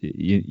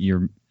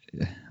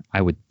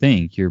I would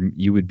think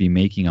you would be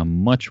making a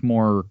much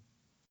more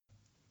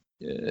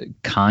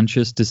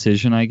conscious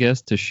decision, I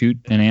guess, to shoot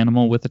an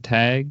animal with a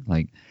tag.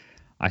 Like,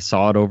 I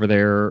saw it over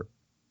there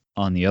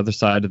on the other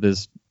side of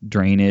this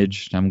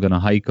drainage. I'm going to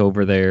hike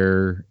over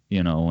there,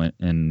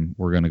 and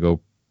we're going to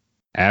go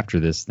after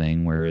this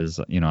thing. Whereas,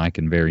 I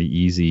can very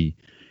easy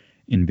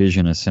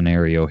envision a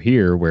scenario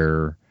here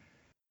where,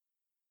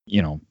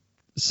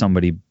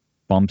 somebody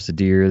bumps a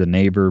deer, the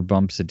neighbor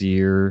bumps a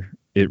deer,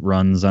 it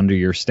runs under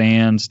your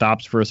stand,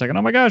 stops for a second.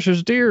 Oh my gosh, there's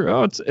a deer.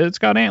 Oh, it's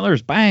got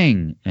antlers.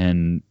 Bang.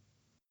 And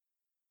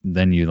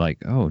then you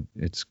like, oh,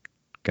 it's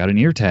got an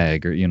ear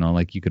tag, or,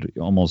 like you could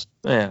almost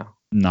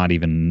not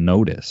even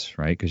notice,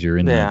 right? Because you're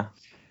you're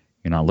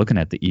not looking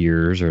at the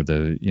ears or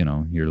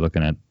you're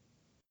looking at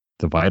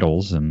the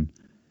vitals. And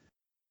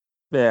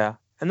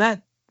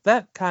and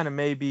that kind of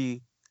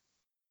maybe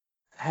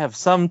have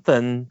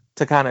something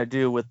to kind of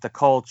do with the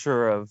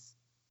culture of,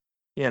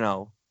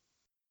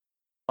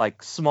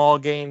 like small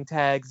game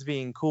tags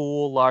being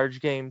cool,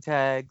 large game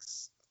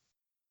tags,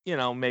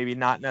 maybe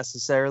not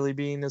necessarily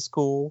being as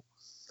cool.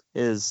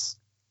 Is,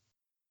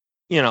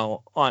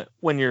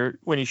 when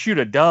you shoot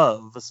a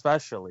dove,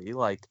 especially,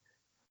 like,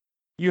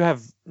 you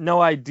have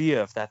no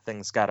idea if that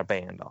thing's got a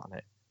band on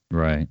it.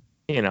 Right.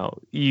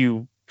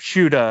 You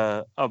shoot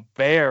a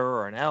bear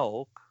or an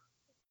elk,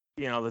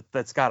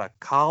 that's got a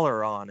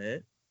collar on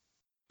it.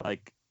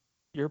 Like,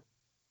 you're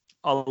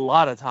a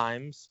lot of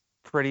times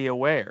pretty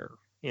aware,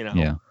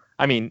 Yeah.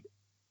 I mean,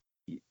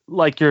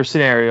 like your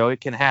scenario, it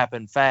can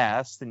happen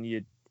fast and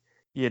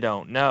you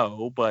don't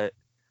know, but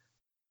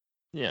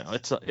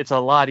it's a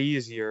lot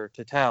easier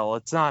to tell.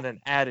 It's not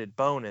an added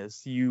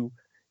bonus. You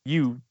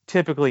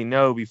typically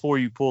know before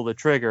you pull the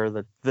trigger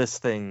that this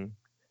thing,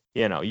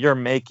 you're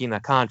making a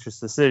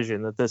conscious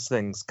decision that this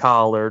thing's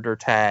collared or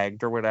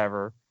tagged or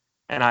whatever,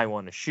 and I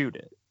want to shoot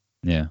it.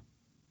 Yeah.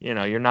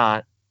 You're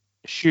not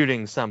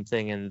shooting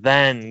something and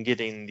then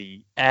getting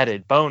the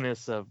added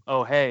bonus of,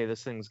 oh, hey,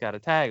 this thing's got a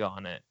tag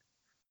on it,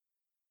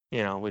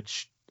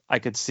 which I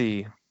could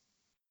see.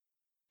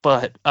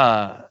 But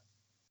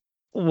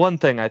one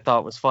thing I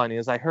thought was funny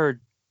is I've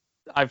heard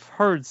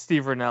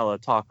Steve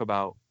Rinella talk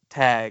about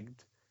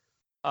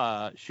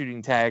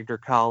shooting tagged or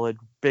collared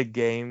big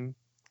game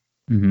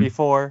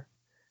before,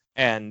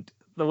 and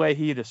the way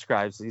he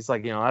describes it, he's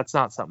like, that's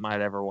not something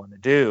I'd ever want to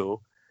do,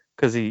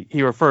 because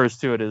he refers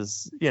to it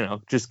as,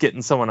 just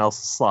getting someone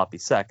else's sloppy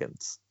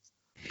seconds.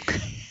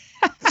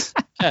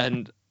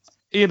 And,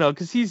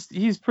 because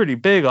he's pretty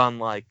big on,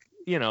 like,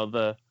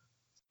 the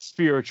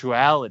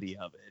spirituality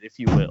of it, if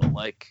you will.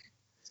 Like,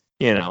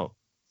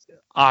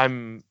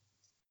 I'm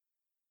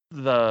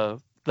the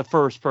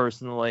first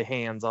person to lay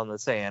hands on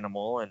this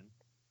animal, and,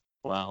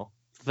 well,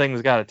 the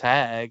thing's got a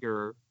tag,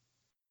 or,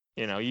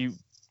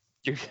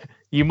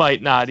 you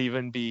might not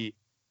even be,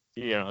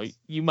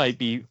 you might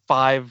be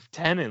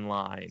 5'10" in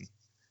line,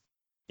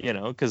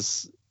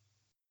 because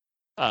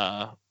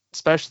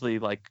especially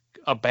like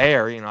a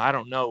bear, I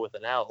don't know with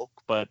an elk,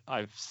 but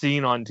I've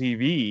seen on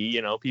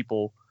TV,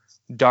 people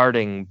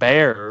darting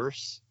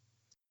bears,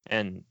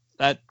 and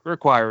that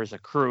requires a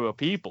crew of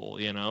people,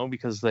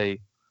 because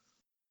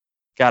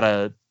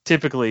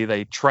typically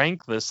they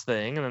trank this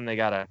thing, and then they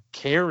gotta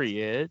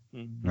carry it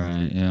and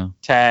Right. Yeah.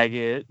 tag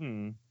it,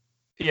 and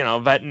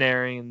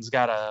veterinarians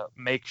gotta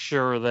make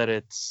sure that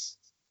it's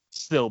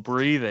still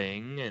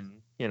breathing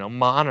and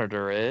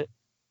monitor it.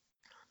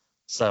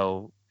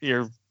 So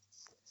you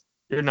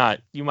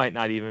might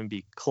not even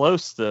be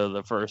close to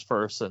the first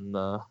person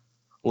to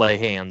lay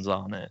hands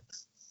on it.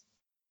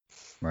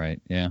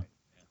 Right. Yeah.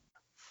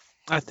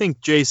 I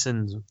think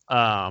Jason's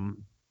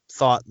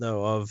thought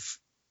though of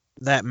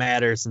that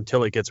matters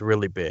until it gets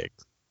really big.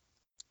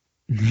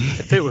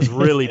 If it was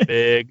really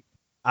big,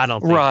 I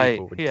don't think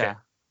people would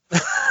care.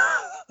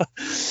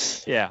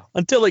 Yeah.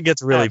 Until it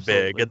gets really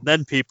Absolutely. big, and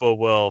then people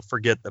will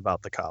forget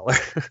about the collar.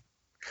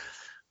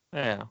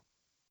 Yeah.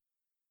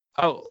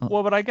 Oh,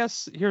 well, but I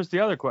guess here's the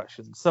other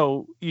question.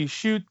 So you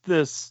shoot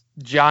this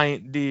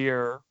giant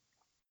deer,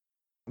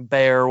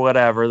 bear,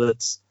 whatever,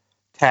 that's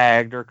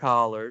tagged or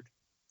collared.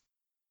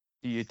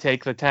 Do you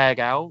take the tag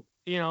out,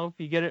 if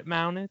you get it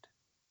mounted?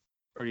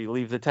 Or do you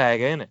leave the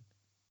tag in it?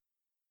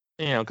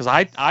 Because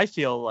I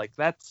feel like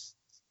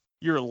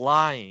you're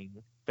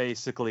lying,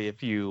 basically,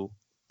 if you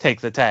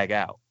take the tag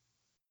out.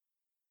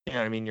 You know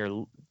what I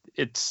mean?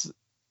 It's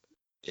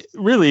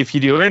really, if you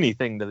do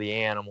anything to the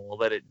animal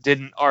that it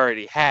didn't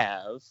already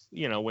have,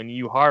 when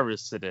you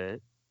harvested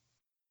it,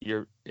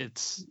 you're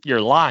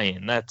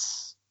lying.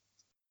 That's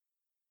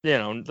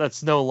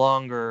no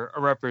longer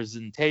a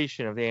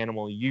representation of the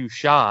animal you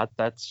shot.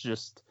 That's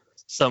just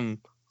some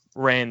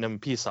random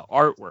piece of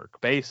artwork,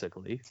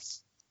 basically.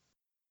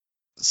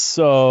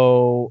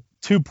 So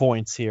 2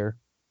 points here.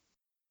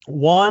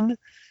 One,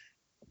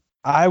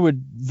 I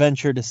would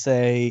venture to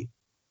say,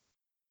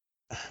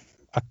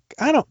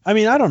 I don't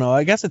know.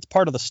 I guess it's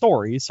part of the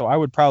story, so I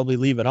would probably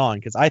leave it on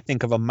because I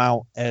think of a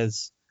mount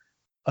as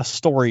a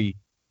story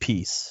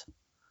piece.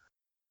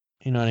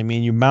 You know what I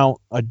mean? You mount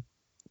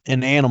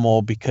an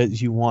animal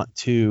because you want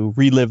to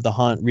relive the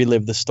hunt,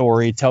 relive the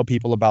story, tell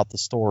people about the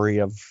story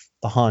of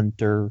the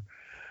hunt, or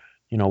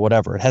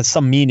whatever. It has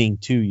some meaning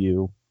to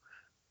you,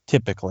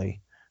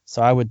 typically.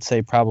 So I would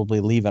say probably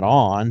leave it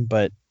on,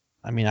 but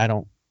I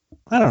don't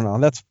know.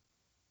 That's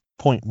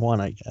point one,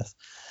 I guess.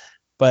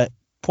 But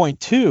point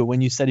two,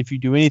 when you said if you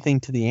do anything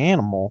to the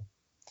animal,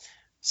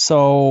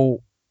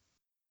 so,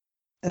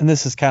 and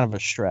this is kind of a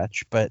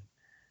stretch, but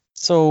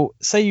so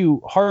say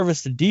you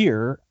harvest a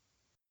deer,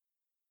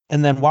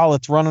 and then while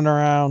it's running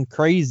around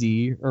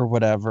crazy or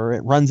whatever,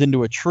 it runs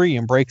into a tree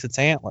and breaks its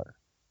antler.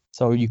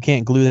 So you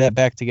can't glue that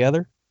back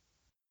together?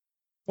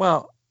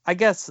 Well, I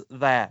guess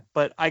that,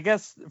 but I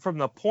guess from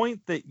the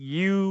point that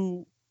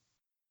you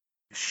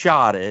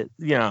shot it,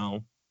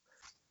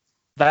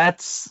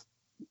 that's,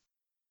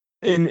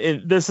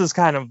 and this is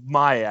kind of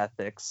my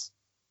ethics.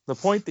 The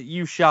point that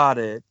you shot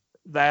it,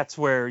 that's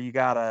where you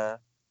gotta.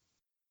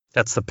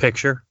 That's the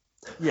picture?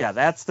 Yeah,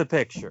 that's the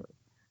picture.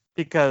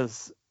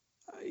 Because,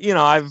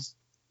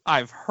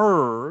 I've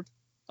heard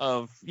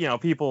of,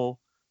 people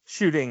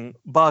shooting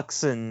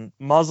bucks and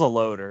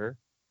muzzleloader.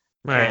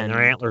 Right, and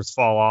their antlers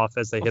fall off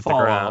as they hit the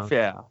ground.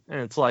 Yeah.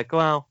 And it's like,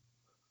 well,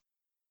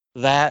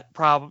 that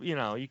probably,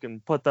 you can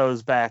put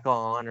those back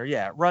on, or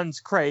it runs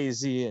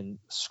crazy and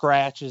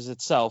scratches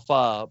itself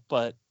up.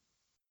 But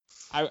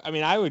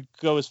I would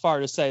go as far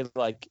to say,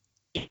 like,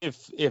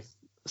 if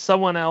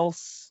someone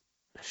else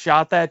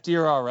shot that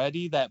deer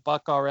already, that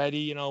buck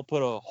already,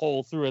 put a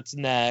hole through its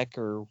neck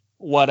or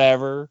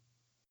whatever,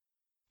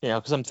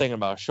 because I'm thinking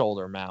about a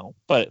shoulder mount,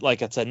 but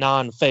like it's a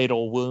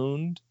non-fatal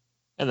wound,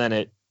 and then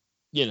it,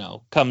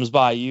 comes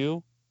by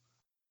you,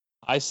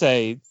 I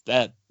say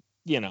that,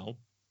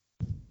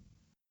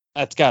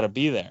 that's got to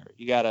be there.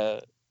 You got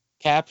to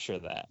capture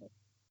that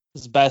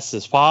as best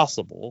as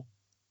possible.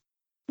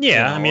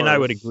 Yeah, I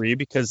would agree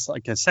because,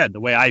 like I said, the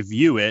way I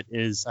view it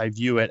is I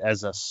view it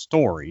as a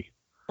story.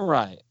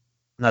 Right.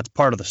 And that's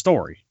part of the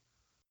story.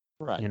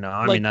 Right.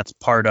 That's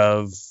part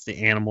of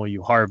the animal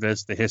you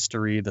harvest, the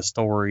history, the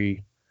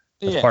story.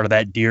 That's part of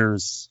that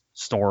deer's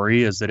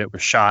story, is that it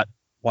was shot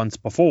once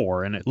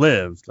before and it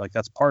lived. Like,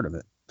 that's part of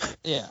it.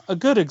 Yeah, a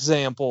good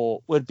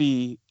example would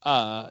be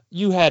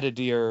you had a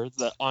deer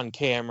that on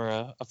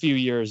camera a few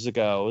years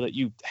ago that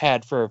you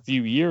had for a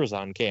few years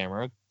on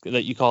camera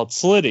that you called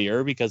slit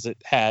ear because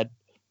it had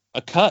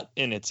a cut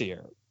in its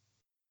ear.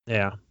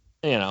 Yeah.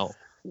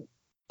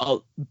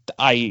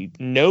 I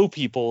know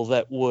people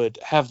that would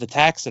have the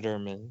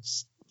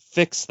taxidermist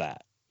fix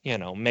that,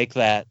 make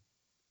that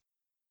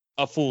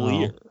a full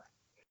ear.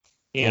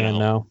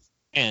 No.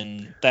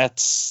 And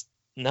that's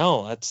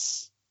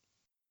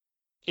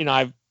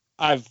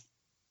I've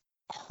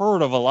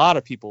heard of a lot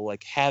of people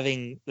like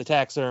having the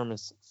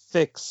taxidermist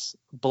fix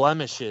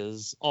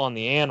blemishes on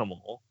the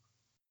animal,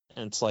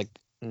 and it's like,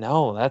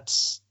 no,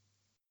 that's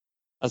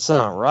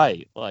not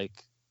right. Like,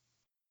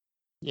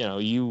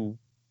 you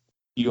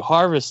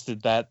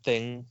harvested that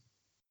thing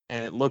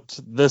and it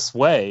looked this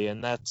way,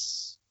 and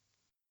that's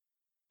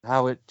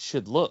how it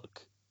should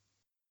look.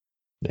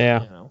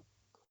 Yeah.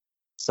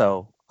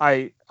 So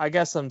I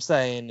guess I'm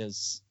saying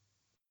is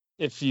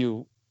if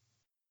you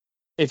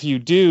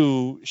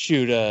do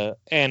shoot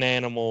an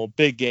animal,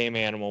 big game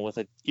animal with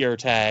an ear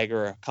tag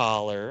or a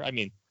collar, I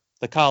mean,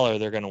 the collar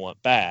they're going to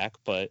want back,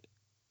 but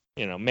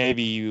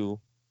maybe you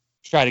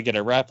try to get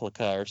a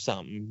replica or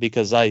something,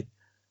 because I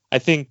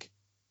think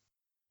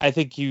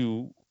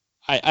you,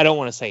 I don't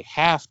want to say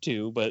have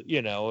to, but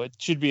it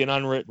should be an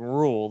unwritten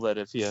rule that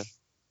if you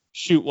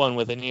shoot one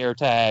with an ear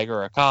tag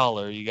or a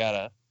collar, you got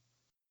to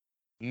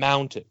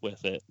mount it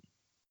with it.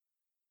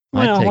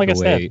 My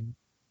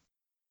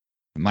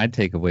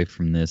takeaway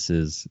from this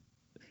is,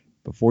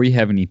 before you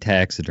have any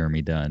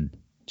taxidermy done,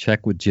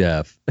 check with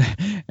Jeff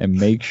and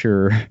make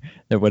sure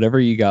that whatever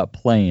you got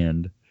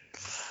planned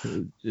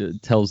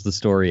tells the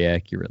story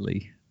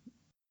accurately.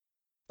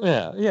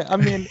 Yeah. I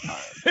mean,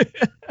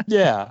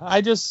 yeah.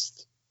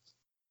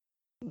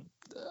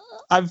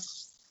 I've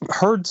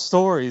heard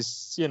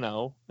stories,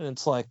 and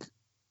it's like,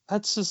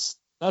 that's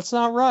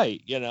not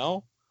right,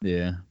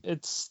 Yeah.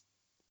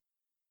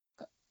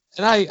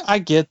 And I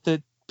get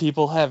that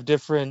people have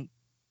different,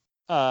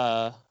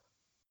 I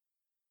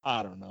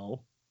don't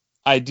know,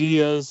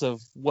 ideas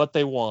of what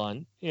they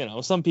want.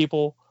 Some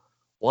people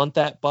want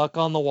that buck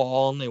on the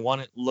wall and they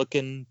want it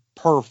looking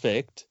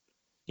perfect,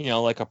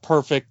 like a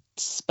perfect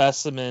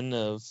specimen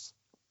of,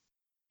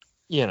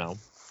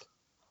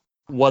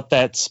 what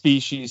that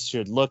species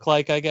should look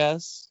like, I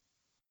guess.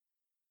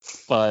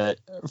 But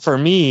for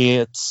me,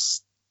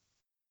 it's,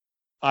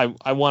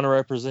 I want a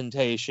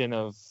representation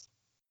of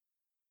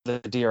the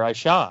deer I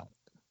shot.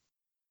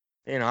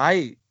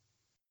 I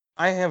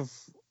have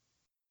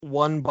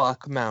one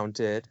buck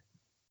mounted,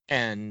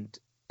 and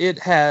it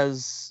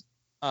has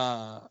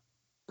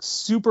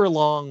super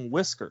long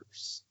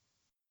whiskers.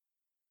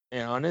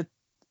 And it,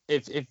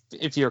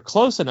 if you're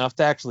close enough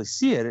to actually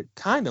see it, it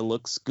kind of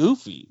looks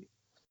goofy.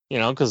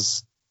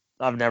 Because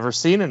I've never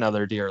seen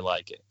another deer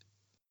like it.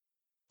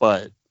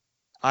 But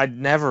I'd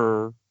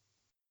never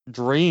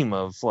dream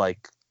of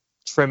like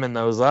trimming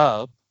those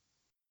up,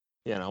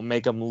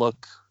 make them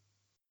look,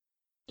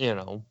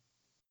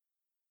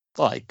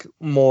 like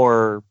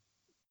more,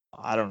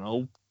 I don't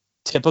know,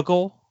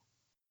 typical.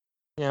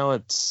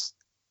 It's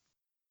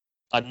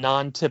a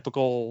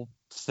non-typical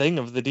thing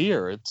of the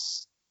deer.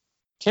 It's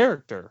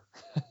character.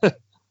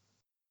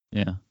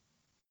 Yeah.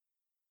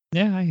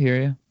 Yeah, I hear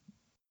you.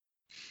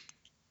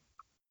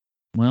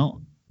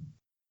 Well,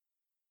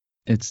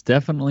 it's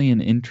definitely an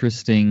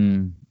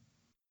interesting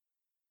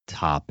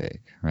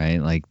topic,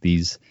 right? Like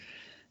these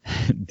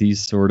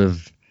sort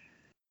of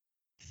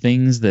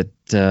things that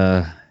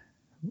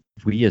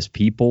we as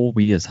people,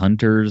 we as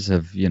hunters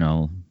have,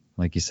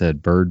 like you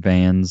said, bird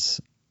bands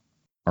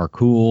are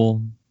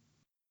cool.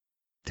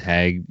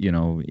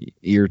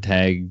 Ear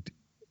tagged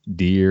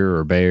deer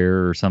or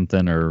bear or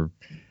something, or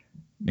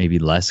maybe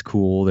less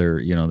cool.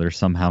 They're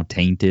somehow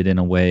tainted in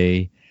a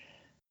way.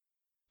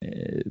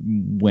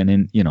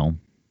 When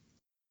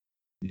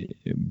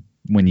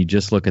you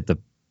just look at the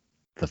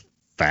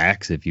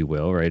facts, if you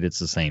will, right? It's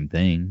the same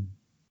thing,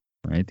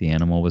 right? The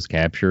animal was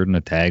captured and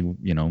a tag,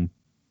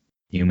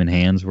 human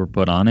hands were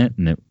put on it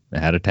and it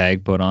had a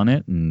tag put on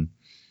it.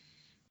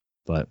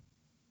 But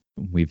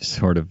we've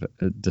sort of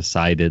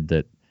decided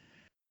that,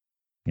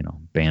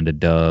 banded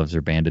doves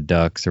or banded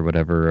ducks or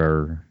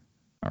whatever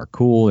are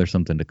cool. There's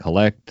something to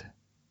collect.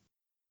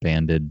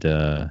 Banded,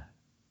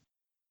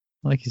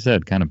 like you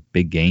said, kind of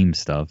big game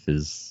stuff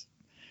is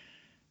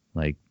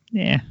like,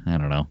 I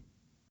don't know.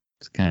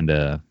 It's kind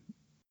of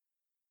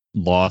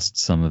lost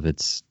some of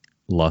its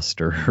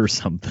luster or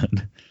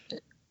something.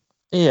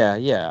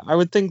 Yeah. I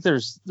would think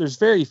there's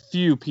very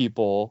few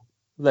people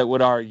that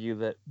would argue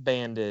that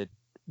banded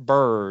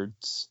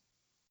birds,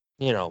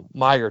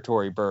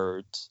 migratory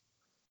birds,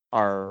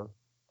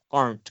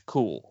 aren't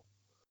cool,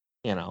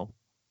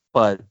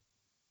 But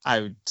I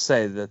would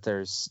say that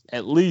there's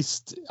at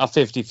least a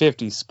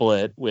 50-50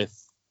 split with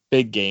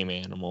big game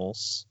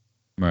animals.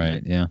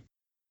 Right, yeah.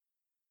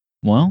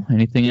 Well,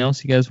 anything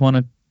else you guys want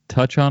to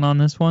touch on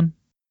this one?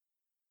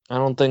 I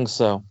don't think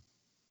so.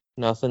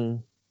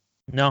 Nothing.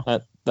 No.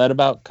 That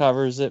about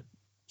covers it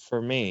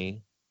for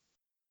me.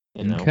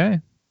 Okay.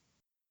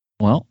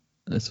 Well,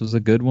 this was a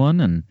good one,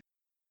 and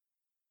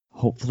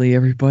hopefully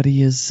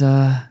everybody is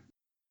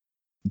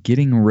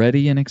getting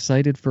ready and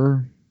excited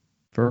for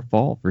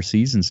fall, for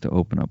seasons to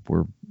open up.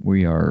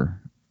 We are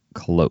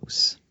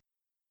close.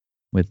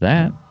 With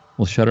that,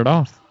 we'll shut it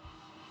off.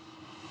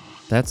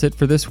 That's it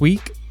for this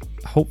week.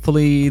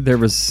 Hopefully there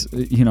was,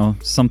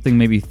 something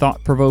maybe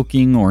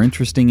thought-provoking or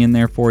interesting in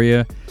there for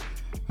you.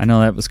 I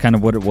know that was kind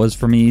of what it was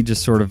for me,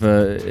 just sort of,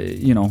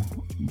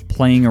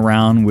 playing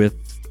around with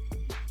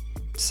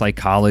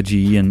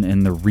psychology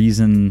and the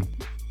reason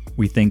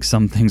we think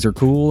some things are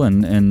cool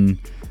and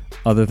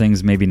other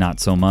things maybe not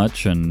so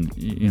much. And,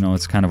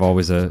 it's kind of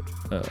always a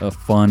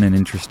fun and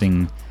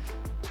interesting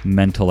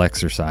mental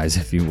exercise,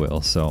 if you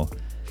will. So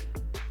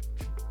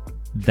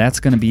that's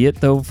going to be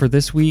it, though, for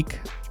this week.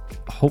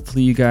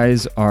 Hopefully you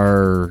guys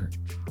are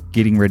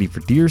getting ready for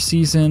deer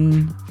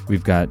season.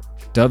 We've got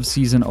dove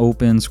season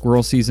open,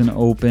 squirrel season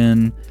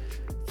open.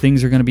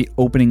 things are going to be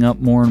opening up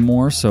more and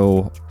more,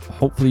 so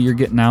hopefully you're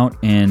getting out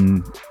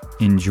and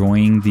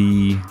enjoying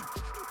the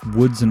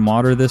woods and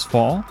water this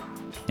fall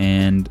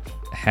and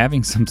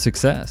having some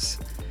success.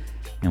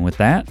 And with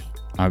that,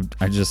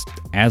 I just,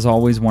 as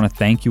always, want to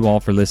thank you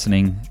all for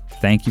listening.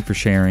 Thank you for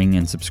sharing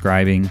and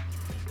subscribing.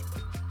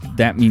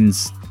 That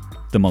means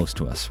the most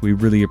to us. We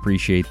really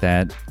appreciate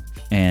that.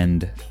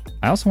 And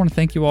I also want to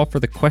thank you all for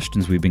the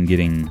questions we've been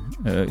getting.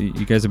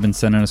 You guys have been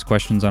sending us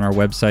questions on our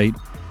website,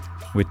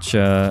 which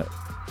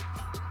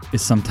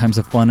is sometimes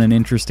a fun and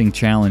interesting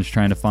challenge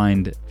trying to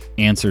find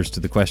answers to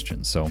the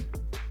questions. So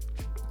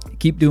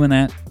keep doing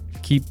that.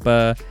 Keep,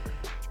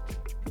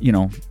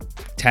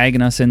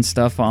 tagging us in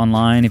stuff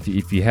online.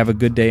 If you have a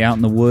good day out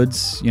in the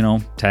woods,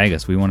 tag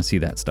us. We want to see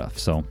that stuff.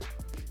 So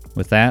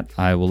with that,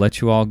 I will let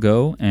you all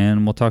go,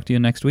 and we'll talk to you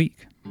next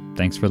week.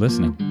 Thanks for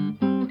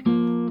listening.